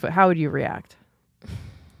a Bigfoot, how would you react?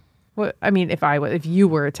 What I mean, if you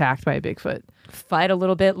were attacked by a Bigfoot. Fight a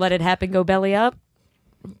little bit, let it happen, go belly up,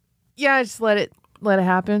 Yeah, just let it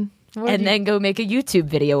happen. and then go make a YouTube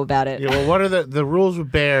video about it. Yeah, well, what are the rules with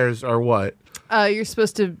bears are what? You're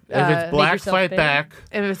supposed to If it's black, yourself fight big. back.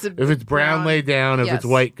 if If it's brown, lay down. If Yes. it's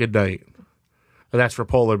white, good night. And that's for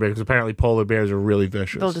polar bears. Apparently, polar bears are really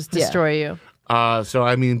vicious. they'll just destroy you. So,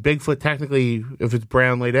 I mean, Bigfoot, technically, if it's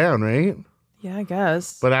brown, lay down, right? Yeah, I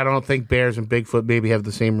guess. But I don't think bears and Bigfoot maybe have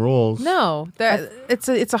the same rules. No, it's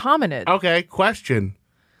a hominid. Okay, question.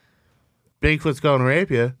 Bigfoot's going to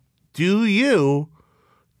rape you. Do you,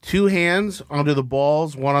 2 hands onto the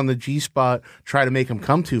balls, 1 on the G-spot, try to make him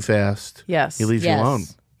come too fast? Yes. He leaves you alone.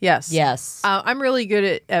 Yes. Yes. I'm really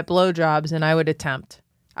good at blowjobs, and I would attempt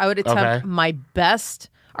Okay. my best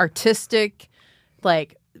artistic,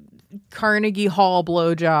 like Carnegie Hall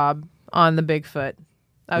blowjob on the Bigfoot.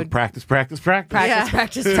 I would Practice. practice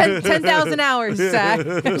 10,000 hours, Zach.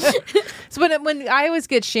 So when I always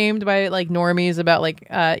get shamed by like normies about like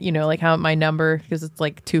like how my number, because it's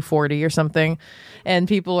like 240 or something, and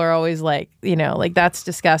people are always like like that's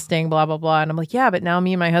disgusting, blah blah blah, and I'm like, yeah, but now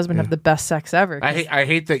me and my husband have the best sex ever. I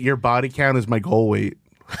hate that your body count is my goal weight.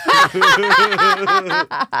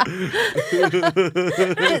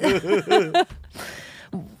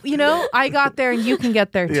 I got there and you can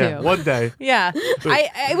get there too. Yeah, one day. Yeah.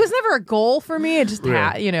 It was never a goal for me. It just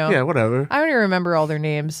Yeah, whatever. I don't even remember all their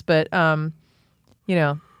names, but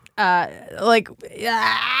yeah, I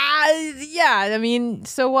mean,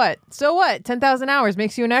 so what? 10,000 hours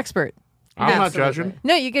makes you an expert. I'm not Absolutely. judging.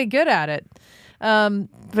 No, you get good at it.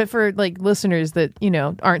 But for like listeners that,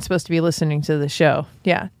 aren't supposed to be listening to the show,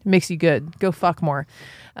 yeah, it makes you good. Go fuck more.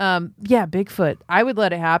 Yeah, Bigfoot. I would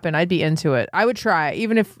let it happen. I'd be into it. I would try,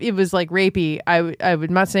 even if it was like rapey. I would.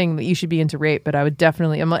 I'm not saying that you should be into rape, but I would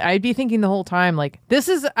definitely. I'd be thinking the whole time like, this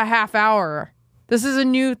is a half hour. This is a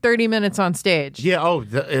new 30 minutes on stage. Yeah,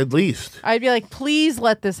 at least. I'd be like, please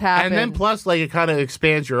let this happen. And then plus, like, it kind of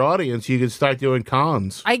expands your audience. You can start doing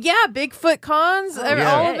cons. Bigfoot cons, all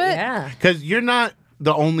of it. Yeah. Because you're not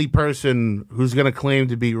the only person who's going to claim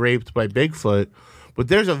to be raped by Bigfoot, but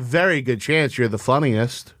there's a very good chance you're the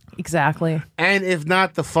funniest. Exactly. And if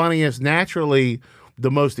not the funniest, naturally,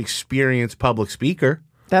 the most experienced public speaker.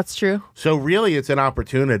 That's true. So really, it's an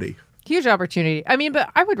opportunity. Huge opportunity. I mean, but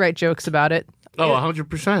I would write jokes about it. Oh,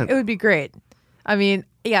 100%. It would be great. I mean,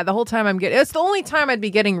 yeah, the whole time it's the only time I'd be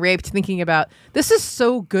getting raped thinking about, this is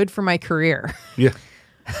so good for my career. Yeah.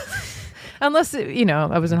 Unless,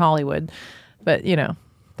 I was in Hollywood. But,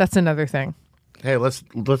 that's another thing. Hey, let's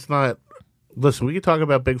not... Listen, we can talk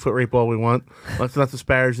about Bigfoot rape all we want. Let's not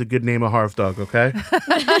disparage the good name of Harf Dog, okay?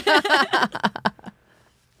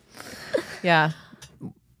 Yeah.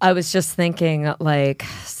 I was just thinking, like,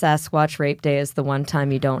 Sasquatch Rape Day is the one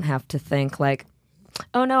time you don't have to think, like,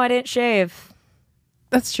 oh, no, I didn't shave.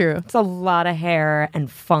 That's true. It's a lot of hair and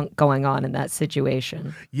funk going on in that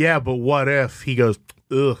situation. Yeah, but what if he goes,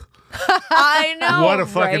 ugh. I know. What a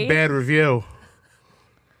fucking bad review.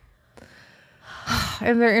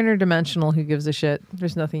 And they're interdimensional. Who gives a shit?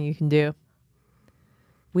 There's nothing you can do.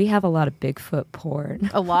 We have a lot of Bigfoot porn.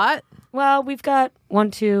 A lot? Well, we've got 1,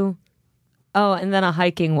 2. Oh, and then a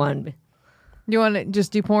hiking one. You want to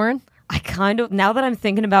just do porn? I kind of, now that I'm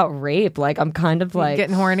thinking about rape, like, I'm kind of like,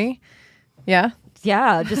 Getting horny? Yeah.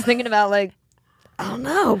 yeah, just thinking about like, I don't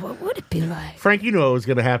know. What would it be like? Frank, you know what was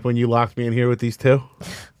going to happen when you locked me in here with these two.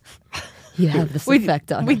 You have this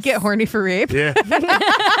effect on We'd us. get horny for rape. Yeah.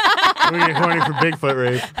 We get horny for Bigfoot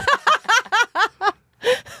rape.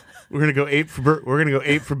 We're gonna go ape for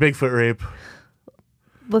Bigfoot rape.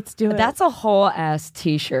 Let's do it. That's a whole ass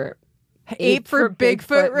T-shirt. Ape for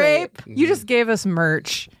Bigfoot rape. You just gave us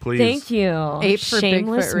merch. Please. Thank you. Ape for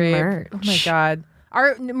Shameless Bigfoot rape. merch. Oh my god.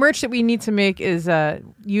 Our merch that we need to make is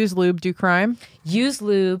use lube, do crime. Use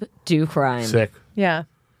lube, do crime. Sick. Yeah.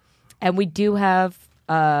 And we do have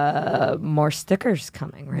more stickers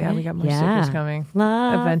coming, right? Yeah, we got more stickers coming.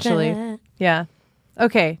 Love Eventually. it. Yeah.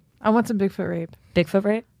 Okay. I want some Bigfoot rape. Bigfoot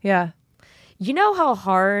rape? Yeah. You know how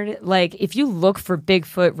hard, like, if you look for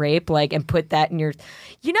Bigfoot rape, like, and put that in your,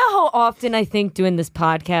 you know how often I think doing this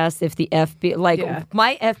podcast, if the FBI, like, Yeah.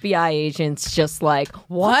 my FBI agent's just like,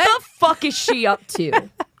 what the fuck is she up to?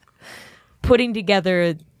 Putting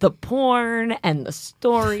together the porn and the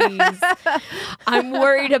stories. I'm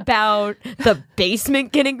worried about the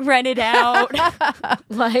basement getting rented out.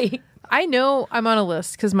 Like, I know I'm on a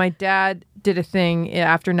list because my dad did a thing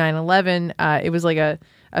after 9/11. It was like a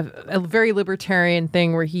very libertarian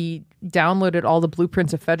thing where he downloaded all the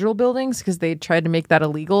blueprints of federal buildings because they tried to make that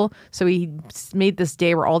illegal. So he made this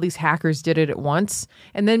day where all these hackers did it at once.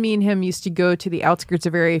 And then me and him used to go to the outskirts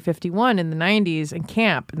of Area 51 in the 90s and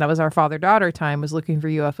camp. And that was our father-daughter time, was looking for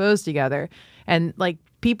UFOs together. And like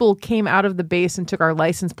people came out of the base and took our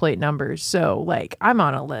license plate numbers. So like I'm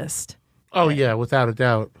on a list. Oh yeah, without a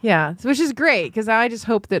doubt. Yeah, which is great because I just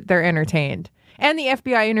hope that they're entertained. And the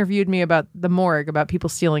FBI interviewed me about the morgue, about people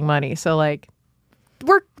stealing money. So like,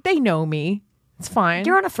 they know me. It's fine.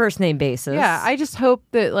 you're on a first name basis. Yeah, I just hope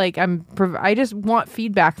that like I just want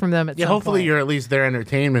feedback from them at Yeah, some hopefully point. you're at least their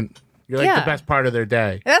entertainment. You're like Yeah. the best part of their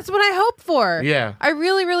day. That's what I hope for. Yeah. I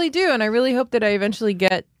really, really do, and I really hope that I eventually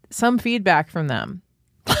get some feedback from them.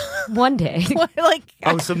 One day. Like,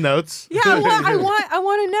 Oh, some notes. yeah, I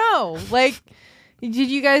want to know. Like, did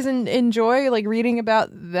you guys enjoy like reading about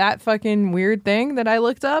that fucking weird thing that I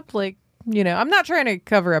looked up? Like, you know, I'm not trying to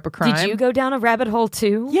cover up a crime. Did you go down a rabbit hole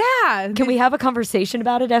too? Yeah. Can we have a conversation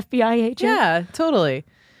about it, FBI agent? Yeah, totally.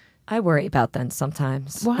 I worry about them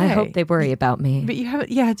sometimes. Why? I hope they worry about me. But you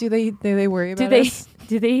haven't. Yeah. Do they worry about Do they? us?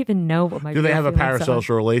 Do they even know what my? Do they real have a feelings are?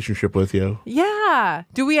 parasocial relationship with you? Yeah.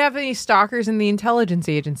 Do we have any stalkers in the intelligence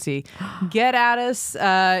agency? Get at us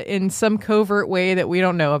in some covert way that we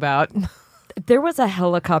don't know about. There was a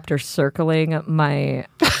helicopter circling my.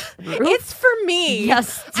 It's for me.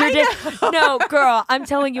 Yes, no, girl. I'm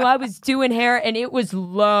telling you, I was doing hair and it was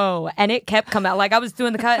low, and it kept coming out. Like I was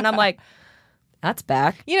doing the cut, and I'm like, "That's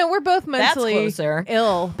back." You know, we're both mentally closer.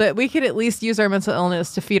 ill, but we could at least use our mental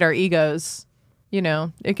illness to feed our egos. You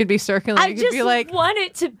know, it could be circulating. I It could just be like, want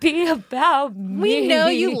it to be about me. we know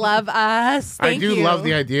you love us. I Thank do you. love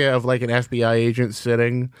the idea of like an FBI agent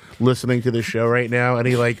sitting, listening to the show right now, and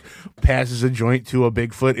he like passes a joint to a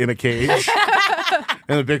Bigfoot in a cage,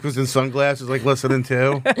 and the Bigfoot's in sunglasses, like listening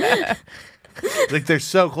too. Like they're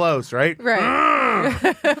so close, right? Right.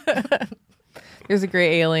 There's a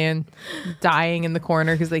gray alien dying in the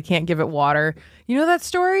corner because they can't give it water. You know that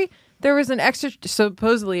story? There was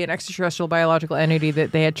supposedly an extraterrestrial biological entity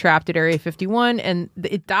that they had trapped at Area 51, and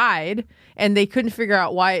it died, and they couldn't figure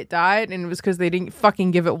out why it died, and it was because they didn't fucking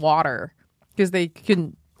give it water because they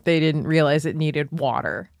didn't realize it needed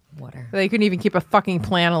water. Water. They couldn't even keep a fucking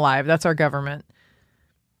plant alive. That's our government.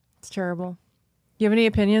 It's terrible. You have any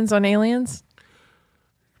opinions on aliens?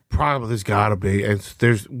 Probably there's gotta be.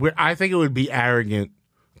 I think it would be arrogant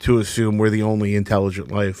to assume we're the only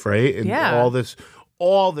intelligent life, right? And Yeah. all this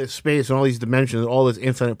space and all these dimensions, all these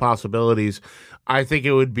infinite possibilities. I think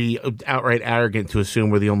it would be outright arrogant to assume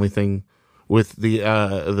we're the only thing with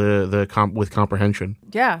with comprehension.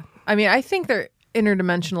 Yeah. I mean, I think they're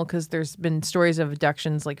interdimensional because there's been stories of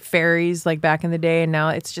abductions like fairies like back in the day, and now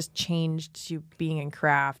it's just changed to being in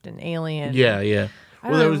craft and alien. Yeah.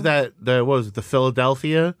 Well, there was know. what was it, the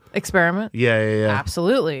Philadelphia? Experiment. Yeah.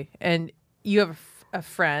 Absolutely. And you have a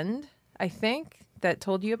friend, I think, that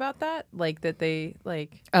told you about that? Like that they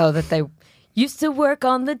like Oh, that they used to work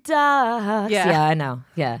on the docks. Yeah. Yeah, I know.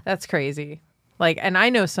 Yeah. that's crazy. Like, and I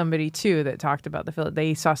know somebody too that talked about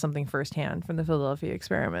they saw something firsthand from the Philadelphia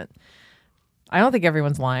experiment. I don't think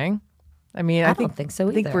everyone's lying. I mean, I don't think so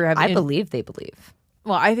either. I think we're having, I believe they believe.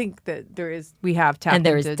 Well, I think that we have tapped And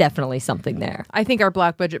there is into- definitely something there. I think our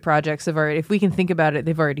black budget projects have already, if we can think about it,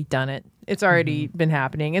 they've already done it. It's already been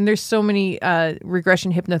happening. And there's so many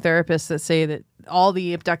regression hypnotherapists that say that all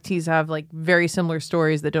the abductees have like very similar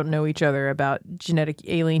stories that don't know each other about genetic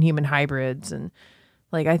alien human hybrids. And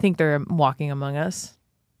like, I think they're walking among us.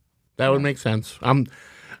 That would make sense.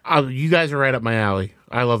 You guys are right up my alley.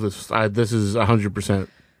 I love this. This is 100%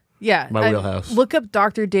 Yeah. my wheelhouse. Look up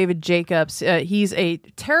Dr. David Jacobs. He's a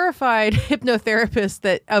terrified hypnotherapist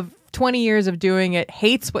that of 20 years of doing it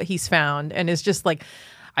hates what he's found and is just like,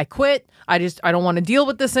 I quit. I don't want to deal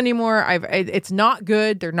with this anymore. It's not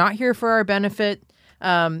good. They're not here for our benefit.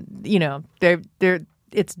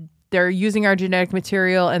 They're using our genetic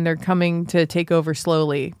material and they're coming to take over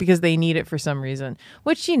slowly because they need it for some reason.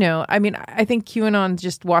 Which, I think QAnon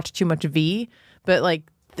just watched too much V, but like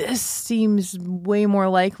this seems way more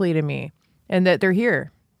likely to me, and that they're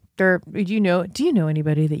here. Do you know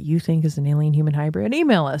anybody that you think is an alien human hybrid?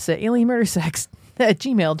 Email us at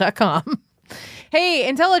alienmurdersex@gmail.com. Hey,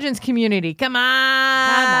 intelligence community, come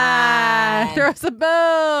on. Throw us a bone.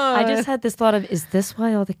 I just had this thought of, is this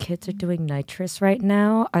why all the kids are doing nitrous right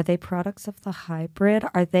now? Are they products of the hybrid?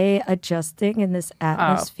 Are they adjusting in this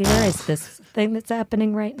atmosphere? Is this a thing that's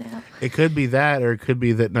happening right now? It could be that, or it could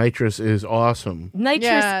be that nitrous is awesome.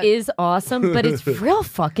 Nitrous is awesome, but it's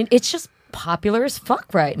it's just popular as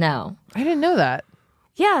fuck right now. I didn't know that.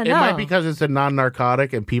 Yeah, It no. might be because it's a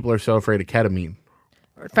non-narcotic and people are so afraid of ketamine.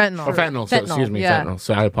 Fentanyl. Or fentanyl. So, excuse me, yeah. fentanyl.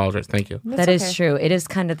 So I apologize. Thank you. That is true. It is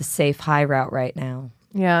kind of the safe high route right now.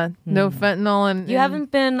 Yeah, no fentanyl. And You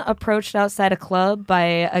haven't been approached outside a club by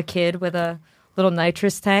a kid with a little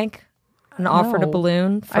nitrous tank and offered a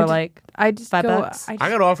balloon for I just $5? I I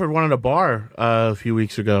got offered one at a bar a few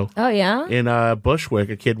weeks ago. Oh, yeah? In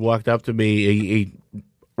Bushwick. A kid walked up to me. He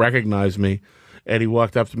recognized me, and he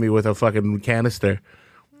walked up to me with a fucking canister.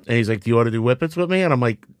 And he's like, "Do you want to do whippets with me?" And I'm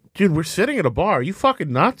like, "Dude, we're sitting at a bar. Are you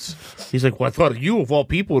fucking nuts?" He's like, "Well, I thought you, of all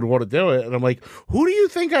people, would want to do it." And I'm like, "Who do you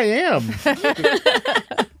think I am?"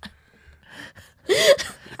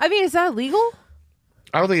 I mean, is that legal?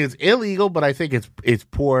 I don't think it's illegal, but I think it's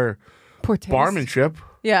poor Poor taste. barmanship.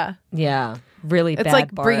 Yeah. Yeah. Really It's bad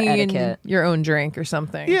like bar bringing etiquette. in your own drink or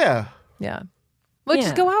something. Yeah. Yeah. Well, Yeah.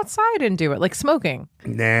 just go outside and do it, like smoking.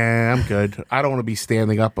 Nah, I'm good. I don't want to be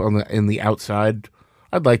standing up in the outside.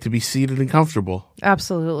 I'd like to be seated and comfortable.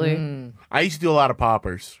 Absolutely. I used to do a lot of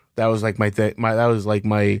poppers. That was like my thing. That was like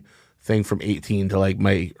my thing from 18 to like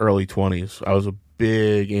my early 20s. I was a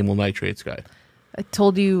big amyl nitrates guy. I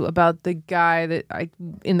told you about the guy that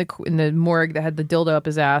in the morgue that had the dildo up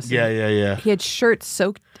his ass. Yeah. He had shirts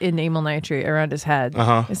soaked in amyl nitrate around his head.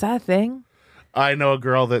 Uh-huh. Is that a thing? I know a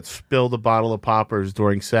girl that spilled a bottle of poppers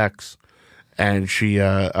during sex, and she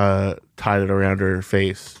tied it around her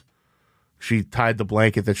face. She tied the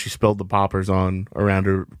blanket that she spilled the poppers on around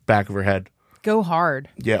her back of her head. Go hard.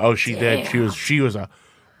 Yeah. Oh, she did. She was a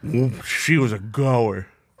goer.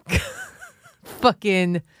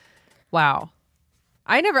 Fucking wow.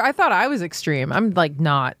 I thought I was extreme. I'm like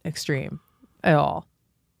not extreme at all.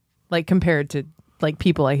 Like compared to like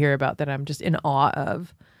people I hear about that I'm just in awe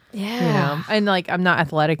of. Yeah. You know? And like I'm not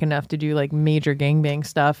athletic enough to do like major gangbang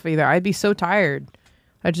stuff either. I'd be so tired.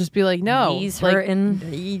 I'd just be like, no. Knees like,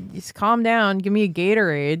 hurting. Just calm down. Give me a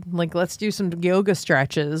Gatorade. Like, let's do some yoga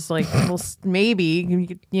stretches. Like,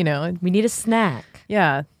 maybe, you know. We need a snack.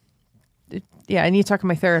 Yeah. Yeah, I need to talk to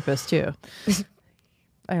my therapist, too.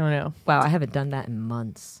 I don't know. Wow, I haven't done that in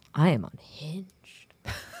months. I am unhinged.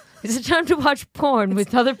 Is it time to watch porn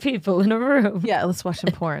with other people in a room? Yeah, let's watch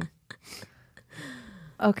some porn.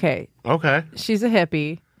 Okay. Okay. She's a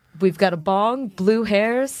hippie. We've got a bong, blue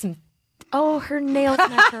hairs, and her nails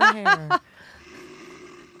match her hair.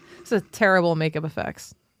 It's a terrible makeup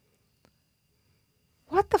effects.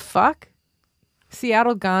 What the fuck?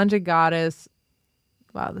 Seattle Ganja Goddess.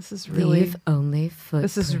 Wow, this is really Leave only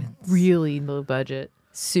footprints. this is really low budget.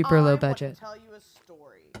 super low budget. I want to tell you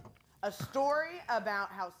a story about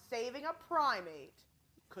how saving a primate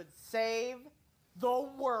could save the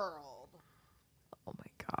world. Oh my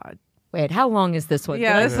god. Wait, how long is this one?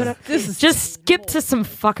 Yeah, Did I put this is just skip to some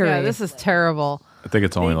fuckery. Yeah, this is terrible. I think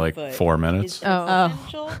it's only like 4 minutes.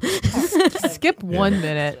 Skip 1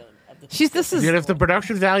 minute. This is Dude, if the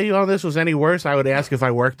production value on this was any worse, I would ask if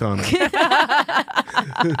I worked on it.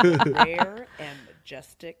 Rare and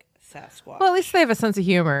majestic Sasquatch. well, at least they have a sense of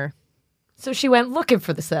humor. So she went looking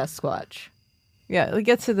for the Sasquatch. Yeah, it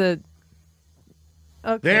gets to the.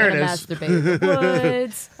 Okay, There it Gonna is. masturbate in the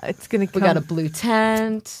woods. it's gonna. We got a blue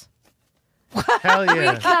tent. Hell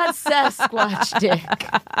yeah. Got Sasquatch dick.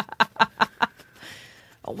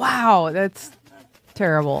 Wow, that's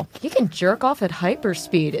terrible. You can jerk off at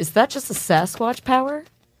hyperspeed. Is that just a Sasquatch power?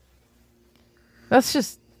 That's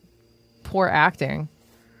just poor acting.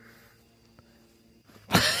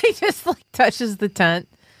 He just like touches the tent.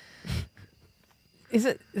 Is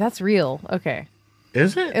it? That's real. Okay.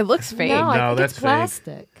 Is it? It looks fake. No, I No, think that's it's fake.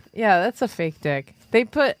 plastic. Yeah, that's a fake dick.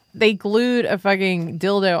 They glued a fucking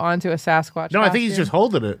dildo onto a Sasquatch. No, I think he's costume. just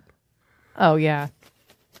holding it. Oh yeah.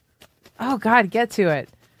 Oh God, get to it.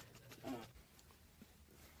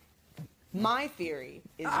 My theory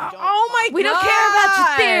is Oh my God. We don't care about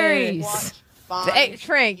your theories. Hey,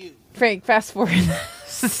 Frank, fast forward.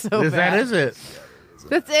 This is so Is bad. that is it?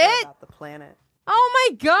 That's it? about the planet. Oh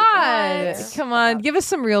my God. What? Come on, give us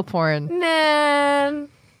some real porn. Man.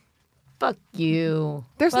 Fuck you.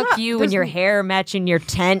 There's Fuck not- you there's- and your hair matching your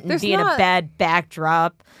tent and There's being a not- bad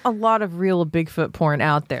backdrop. A lot of real Bigfoot porn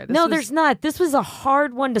out there. This No, was- there's not. This was a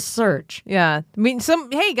hard one to search. Yeah. I mean,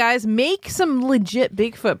 hey guys, make some legit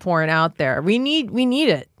Bigfoot porn out there. We need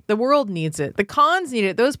it. The world needs it. The cons need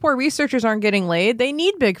it. Those poor researchers aren't getting laid. They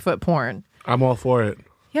need Bigfoot porn. I'm all for it.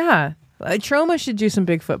 Yeah. Trauma should do some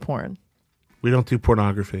Bigfoot porn. We don't do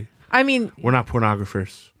pornography. I mean, We're not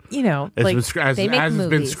pornographers. you know, It's like been, as they make has been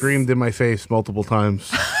movies. screamed in my face multiple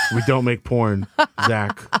times. We don't make porn,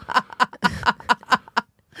 Zach.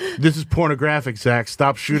 This is pornographic, Zach.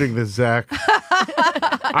 Stop shooting this, Zach.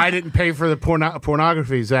 I didn't pay for the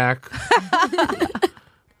pornography, Zach.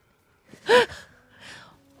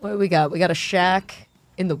 What do we got? We got a shack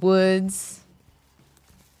in the woods.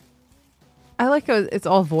 I like how it's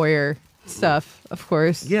all voyeur stuff, of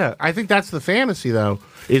course. Yeah, I think that's the fantasy, though,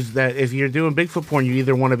 is that if you're doing Bigfoot porn, you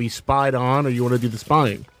either want to be spied on or you want to do the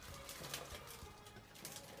spying.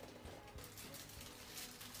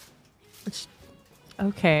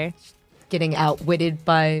 Okay. Getting outwitted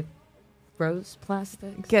by rose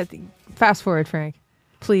plastics. Fast forward, Frank.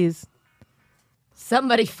 Please.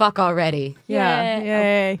 Somebody fuck already. Yeah.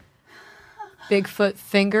 Yay. Bigfoot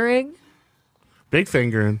fingering. Big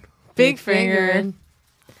fingering. Big finger. You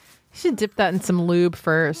should dip that in some lube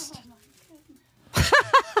first.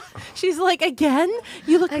 She's like, again?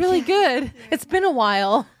 You look really good. It's been a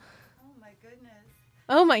while.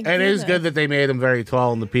 Oh my goodness. And it is good that they made him very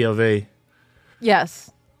tall in the POV.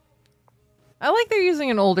 Yes. I like they're using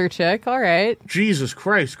an older chick. All right. Jesus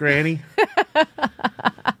Christ, Granny.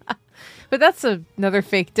 But that's another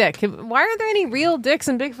fake dick. Why aren't there any real dicks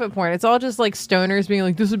in Bigfoot porn? It's all just like stoners being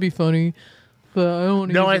like, this would be funny, but I don't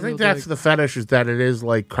want to No, use I a think real that's dick. the fetish, is that it is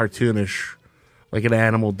like cartoonish, like an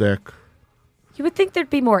animal dick. You would think there'd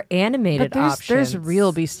be more animated But there's options.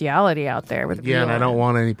 real bestiality out there with Yeah, real and I don't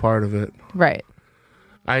want any part of it. Right.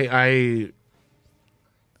 I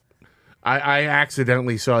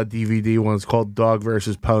accidentally saw a DVD once called Dog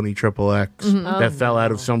versus Pony XXX that fell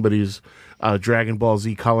out of somebody's Dragon Ball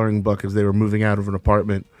Z coloring book as they were moving out of an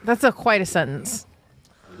apartment. That's quite a sentence.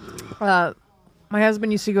 My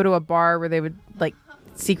husband used to go to a bar where they would like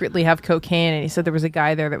secretly have cocaine, and he said there was a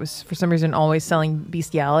guy there that was for some reason always selling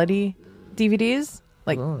bestiality DVDs.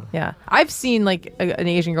 Like, yeah, I've seen like an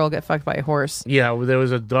Asian girl get fucked by a horse. Yeah, there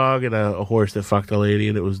was a dog and a horse that fucked a lady,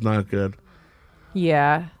 and it was not good.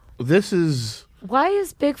 Yeah, This is... Why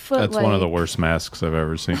is Bigfoot That's like one of the worst masks I've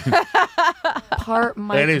ever seen. part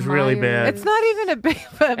Mike That is really Myers? bad. it's not even a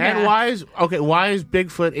Bigfoot. And why is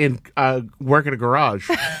Bigfoot in work in a garage?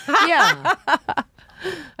 Yeah.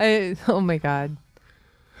 Oh my god.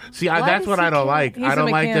 See, Why that's does what he I don't care? like. He's I a don't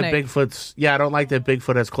like that mechanic. Bigfoot's... Yeah, I don't like that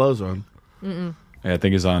Bigfoot has clothes on. Yeah, I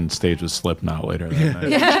think he's on stage with Slipknot later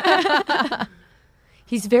that night.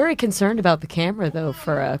 He's very concerned about the camera, though,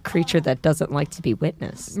 for a creature that doesn't like to be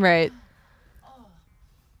witnessed. Right.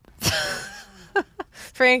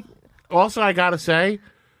 Frank, Also, I gotta say,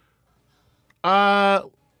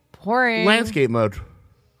 pouring landscape mode.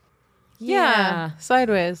 Yeah,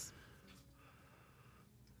 sideways.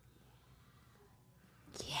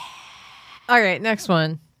 Yeah. All right, next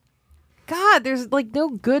one. God, there's like no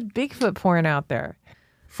good Bigfoot porn out there.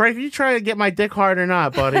 Frank, are you trying to get my dick hard or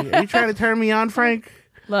not, buddy? Are you trying to turn me on, Frank?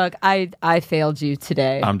 Look, I failed you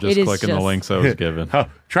today. I'm just It is clicking the just- links I was given. Oh,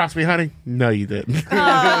 trust me, honey. No, you didn't.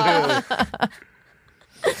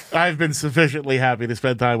 I've been sufficiently happy to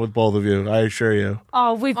spend time with both of you. I assure you.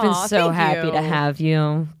 Oh, we've been Aw, so thank happy you. to have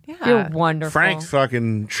you. Yeah. You're wonderful. Frank's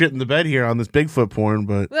fucking shit in the bed here on this Bigfoot porn,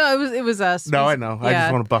 but No, it was us. no, I know. I Yeah.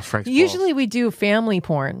 just want to bust Frank's balls. Usually we do family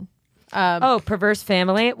porn. Oh, perverse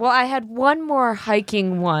family. Well, I had one more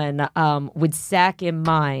hiking one with Zac in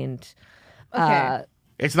mind. Okay.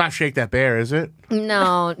 It's not Shake That Bear, is it?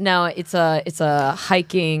 No, it's a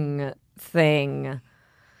hiking thing.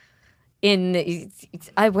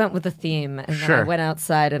 I went with a theme, and then I Sure. went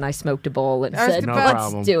outside and I smoked a bowl and I was said, No about-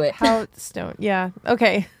 problem. "Let's do it." How stone? Yeah.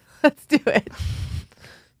 Okay. Let's do it.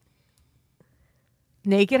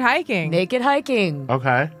 Naked hiking. Naked hiking.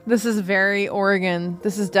 Okay. This is very Oregon.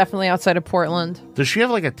 This is definitely outside of Portland. Does she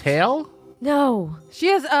have like a tail? No, She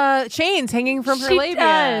has chains hanging from her she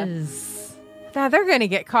labia. does. Nah, they're gonna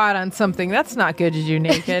get caught on something. That's not good to do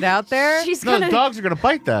naked out there. No, the dogs are gonna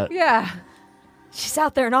bite that. Yeah. She's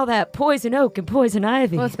out there in all that poison oak and poison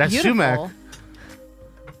ivy. Well, it's That's beautiful. sumac.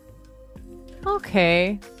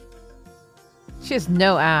 Okay. She has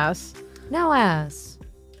no ass. No ass.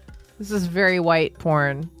 This is very white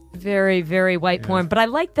porn. Very, very white porn. But I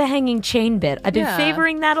like the hanging chain bit. I've been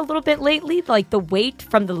favoring that a little bit lately, like the weight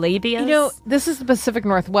from the labia. You know, this is the Pacific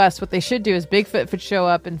Northwest. What they should do is Bigfoot would show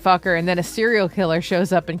up and fuck her, and then a serial killer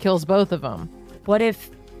shows up and kills both of them. What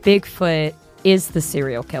if Bigfoot is the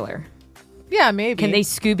serial killer? Yeah, maybe. Can they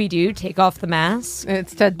Scooby-Doo take off the mask?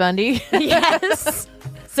 It's Ted Bundy. Yes.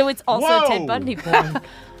 So it's also Whoa. Ted Bundy porn.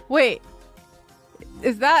 Wait.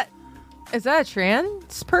 Is that a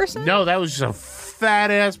trans person? No, that was just a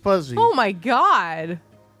fat ass pussy. Oh my god.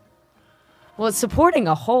 Well, it's supporting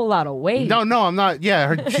a whole lot of weight. No, I'm not.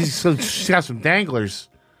 Yeah, she's got some danglers.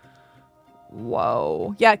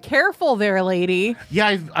 Whoa. Yeah, careful there, lady.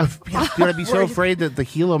 Yeah, I'd be so afraid that the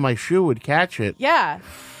heel of my shoe would catch it. Yeah.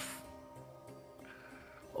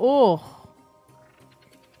 Oh.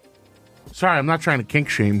 Sorry, I'm not trying to kink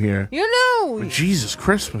shame here. You know. But Jesus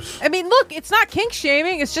Christmas. I mean, look, it's not kink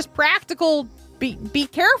shaming. It's just practical. Be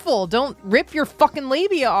careful. Don't rip your fucking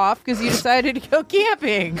labia off because you decided to go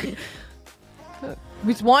camping.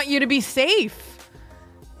 We just want you to be safe.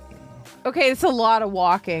 Okay, it's a lot of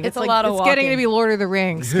walking. It's a lot of It's walking. getting to be Lord of the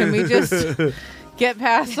Rings. Can we just get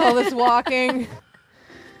past all this walking?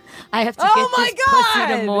 I have to Oh get my this pussy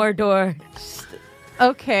to God! Mordor.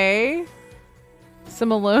 Okay.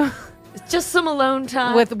 Some alone Just some alone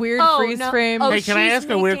time. with weird freeze frame. Oh, Hey, can I she's ask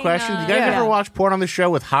a weird making, question? Do you guys yeah. ever watch porn on the show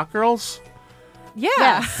with hot girls? Yeah.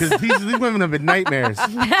 Yes. Because these women have been nightmares.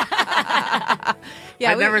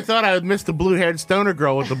 Yeah. I never thought I would miss the blue-haired stoner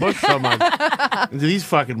girl with the bush so much. These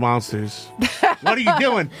fucking monsters. What are you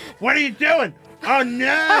doing? What are you doing? Oh,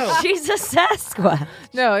 no. She's a Sasquatch.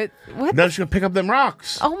 No. What? No, she's going to pick up them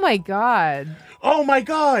rocks. Oh my god. Oh, my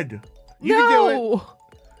God. You can do it. No.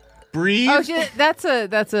 Breathe. Oh, that's a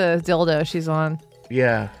dildo she's on.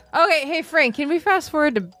 Yeah. Okay, hey Frank, can we fast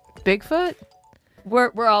forward to Bigfoot?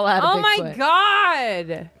 We're all out of Oh my Bigfoot.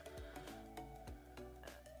 god.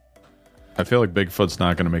 I feel like Bigfoot's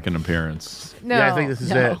not going to make an appearance. No. Yeah, I think this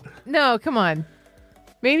is it. No, come on.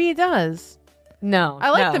 Maybe it does. No.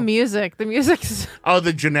 I like no. the music. The music's Oh,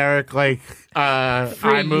 the generic, like,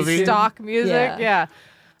 iMovie? stock music. Yeah.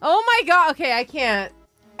 Oh my god. Okay, I can't.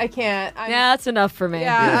 Yeah, that's enough for me.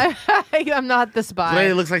 Yeah, I'm not the Lady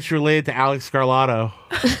spy. looks like she's related to Alex Scarlato.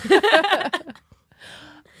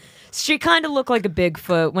 She kind of looked like a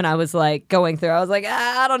Bigfoot when I was like going through. I was like,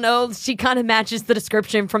 I don't know. She kind of matches the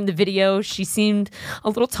description from the video. She seemed a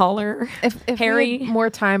little taller. If hairy. we had more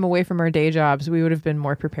time away from our day jobs, we would have been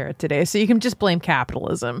more prepared today. So you can just blame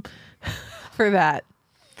capitalism for that.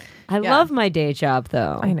 I love my day job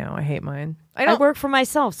though. I know. I hate mine. I work for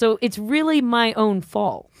myself, so it's really my own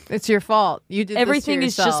fault. It's your fault. You did Everything this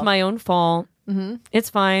is to just yourself. my own fault. Mm-hmm. It's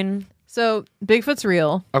fine. So Bigfoot's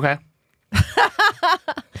real, Okay.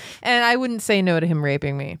 and I wouldn't say no to him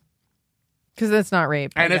raping me because that's not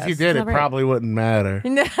rape. I And if you guess. did, it not right. probably wouldn't matter.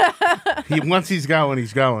 Once he's going,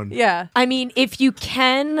 he's going. Yeah. I mean, if you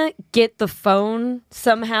can get the phone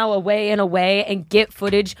somehow away and get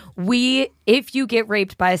footage, if you get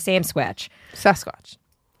raped by a Sasquatch,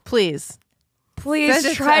 Please. please Send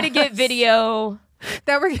it try to to get us. video.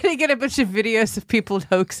 That we're going to get a bunch of videos of people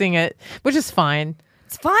hoaxing it, which is fine.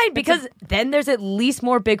 It's fine because then there's at least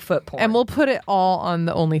more Bigfoot porn. And we'll put it all on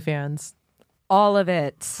the OnlyFans. all of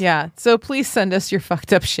it. Yeah. So please send us your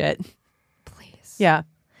fucked up shit. Please. Yeah.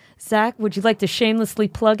 Zach, would you like to shamelessly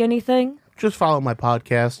plug anything? Just follow my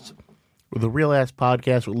podcasts with a real ass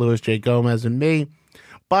podcast with Louis J. Gomez and me.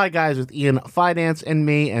 Bye Guys with Ian Finance and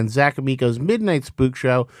me, and Zac Amico's Midnight Spook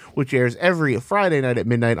Show, which airs every Friday night at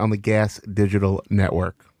midnight on the Gas Digital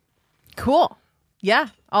Network. Cool. Yeah.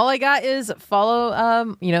 All I got is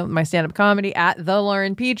follow, my stand-up comedy at The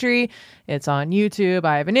Lauren Petrie. It's on YouTube.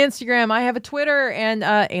 I have an Instagram. I have a Twitter, and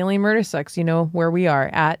Alien Murder Sex. You know where we are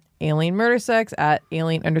at Alien Murder Sex, at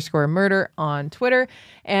Alien_murder on Twitter.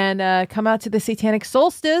 And come out to the Satanic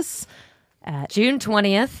Solstice at June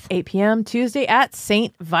 20th. 8 p.m. Tuesday at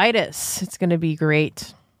St. Vitus. It's going to be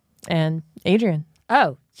great. And Adrian.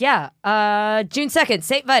 Oh, yeah. June 2nd,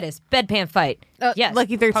 St. Vitus, bedpan fight. Yes.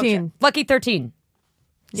 Lucky 13. Lucky 13.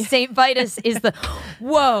 St. Vitus is the...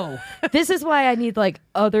 Whoa. This is why I need, like,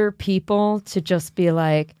 other people to just be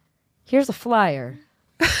like, here's a flyer.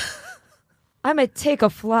 I'm going to take a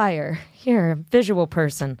flyer. Here, visual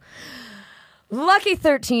person. Lucky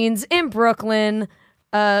 13's in Brooklyn.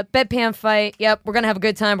 Bedpan fight. Yep, we're going to have a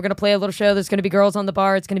good time. We're going to play a little show. There's going to be girls on the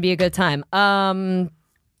bar. It's going to be a good time.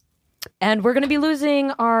 And we're going to be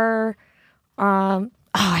losing our.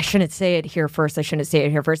 I shouldn't say it here first.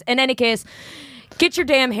 In any case, get your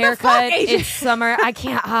damn haircut. It's summer. I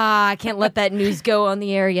can't let that news go on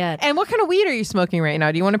the air yet. And what kind of weed are you smoking right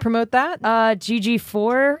now? Do you want to promote that?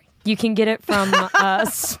 GG4. You can get it from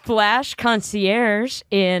Splash Concierge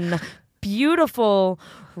in beautiful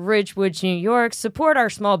Ridgewood, New York. Support our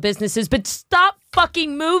small businesses, but stop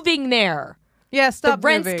fucking moving there. Yeah, stop The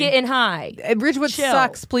rent's moving. getting high. Ridgewood Chill.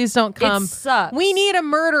 sucks. Please don't come. It sucks. We need a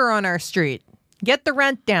murder on our street. Get the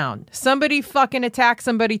rent down. Somebody fucking attack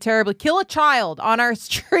somebody terribly. Kill a child on our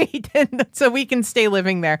street so we can stay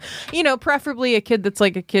living there. Preferably a kid that's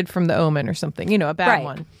like a kid from The Omen or something. A bad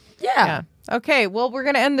one. Yeah. Okay, well, we're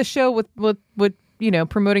going to end the show with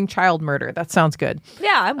promoting child murder. That sounds good.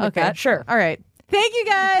 Yeah, I'm with that. Sure. All right. Thank you,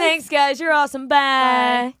 guys. Thanks, guys. You're awesome.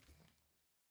 Bye.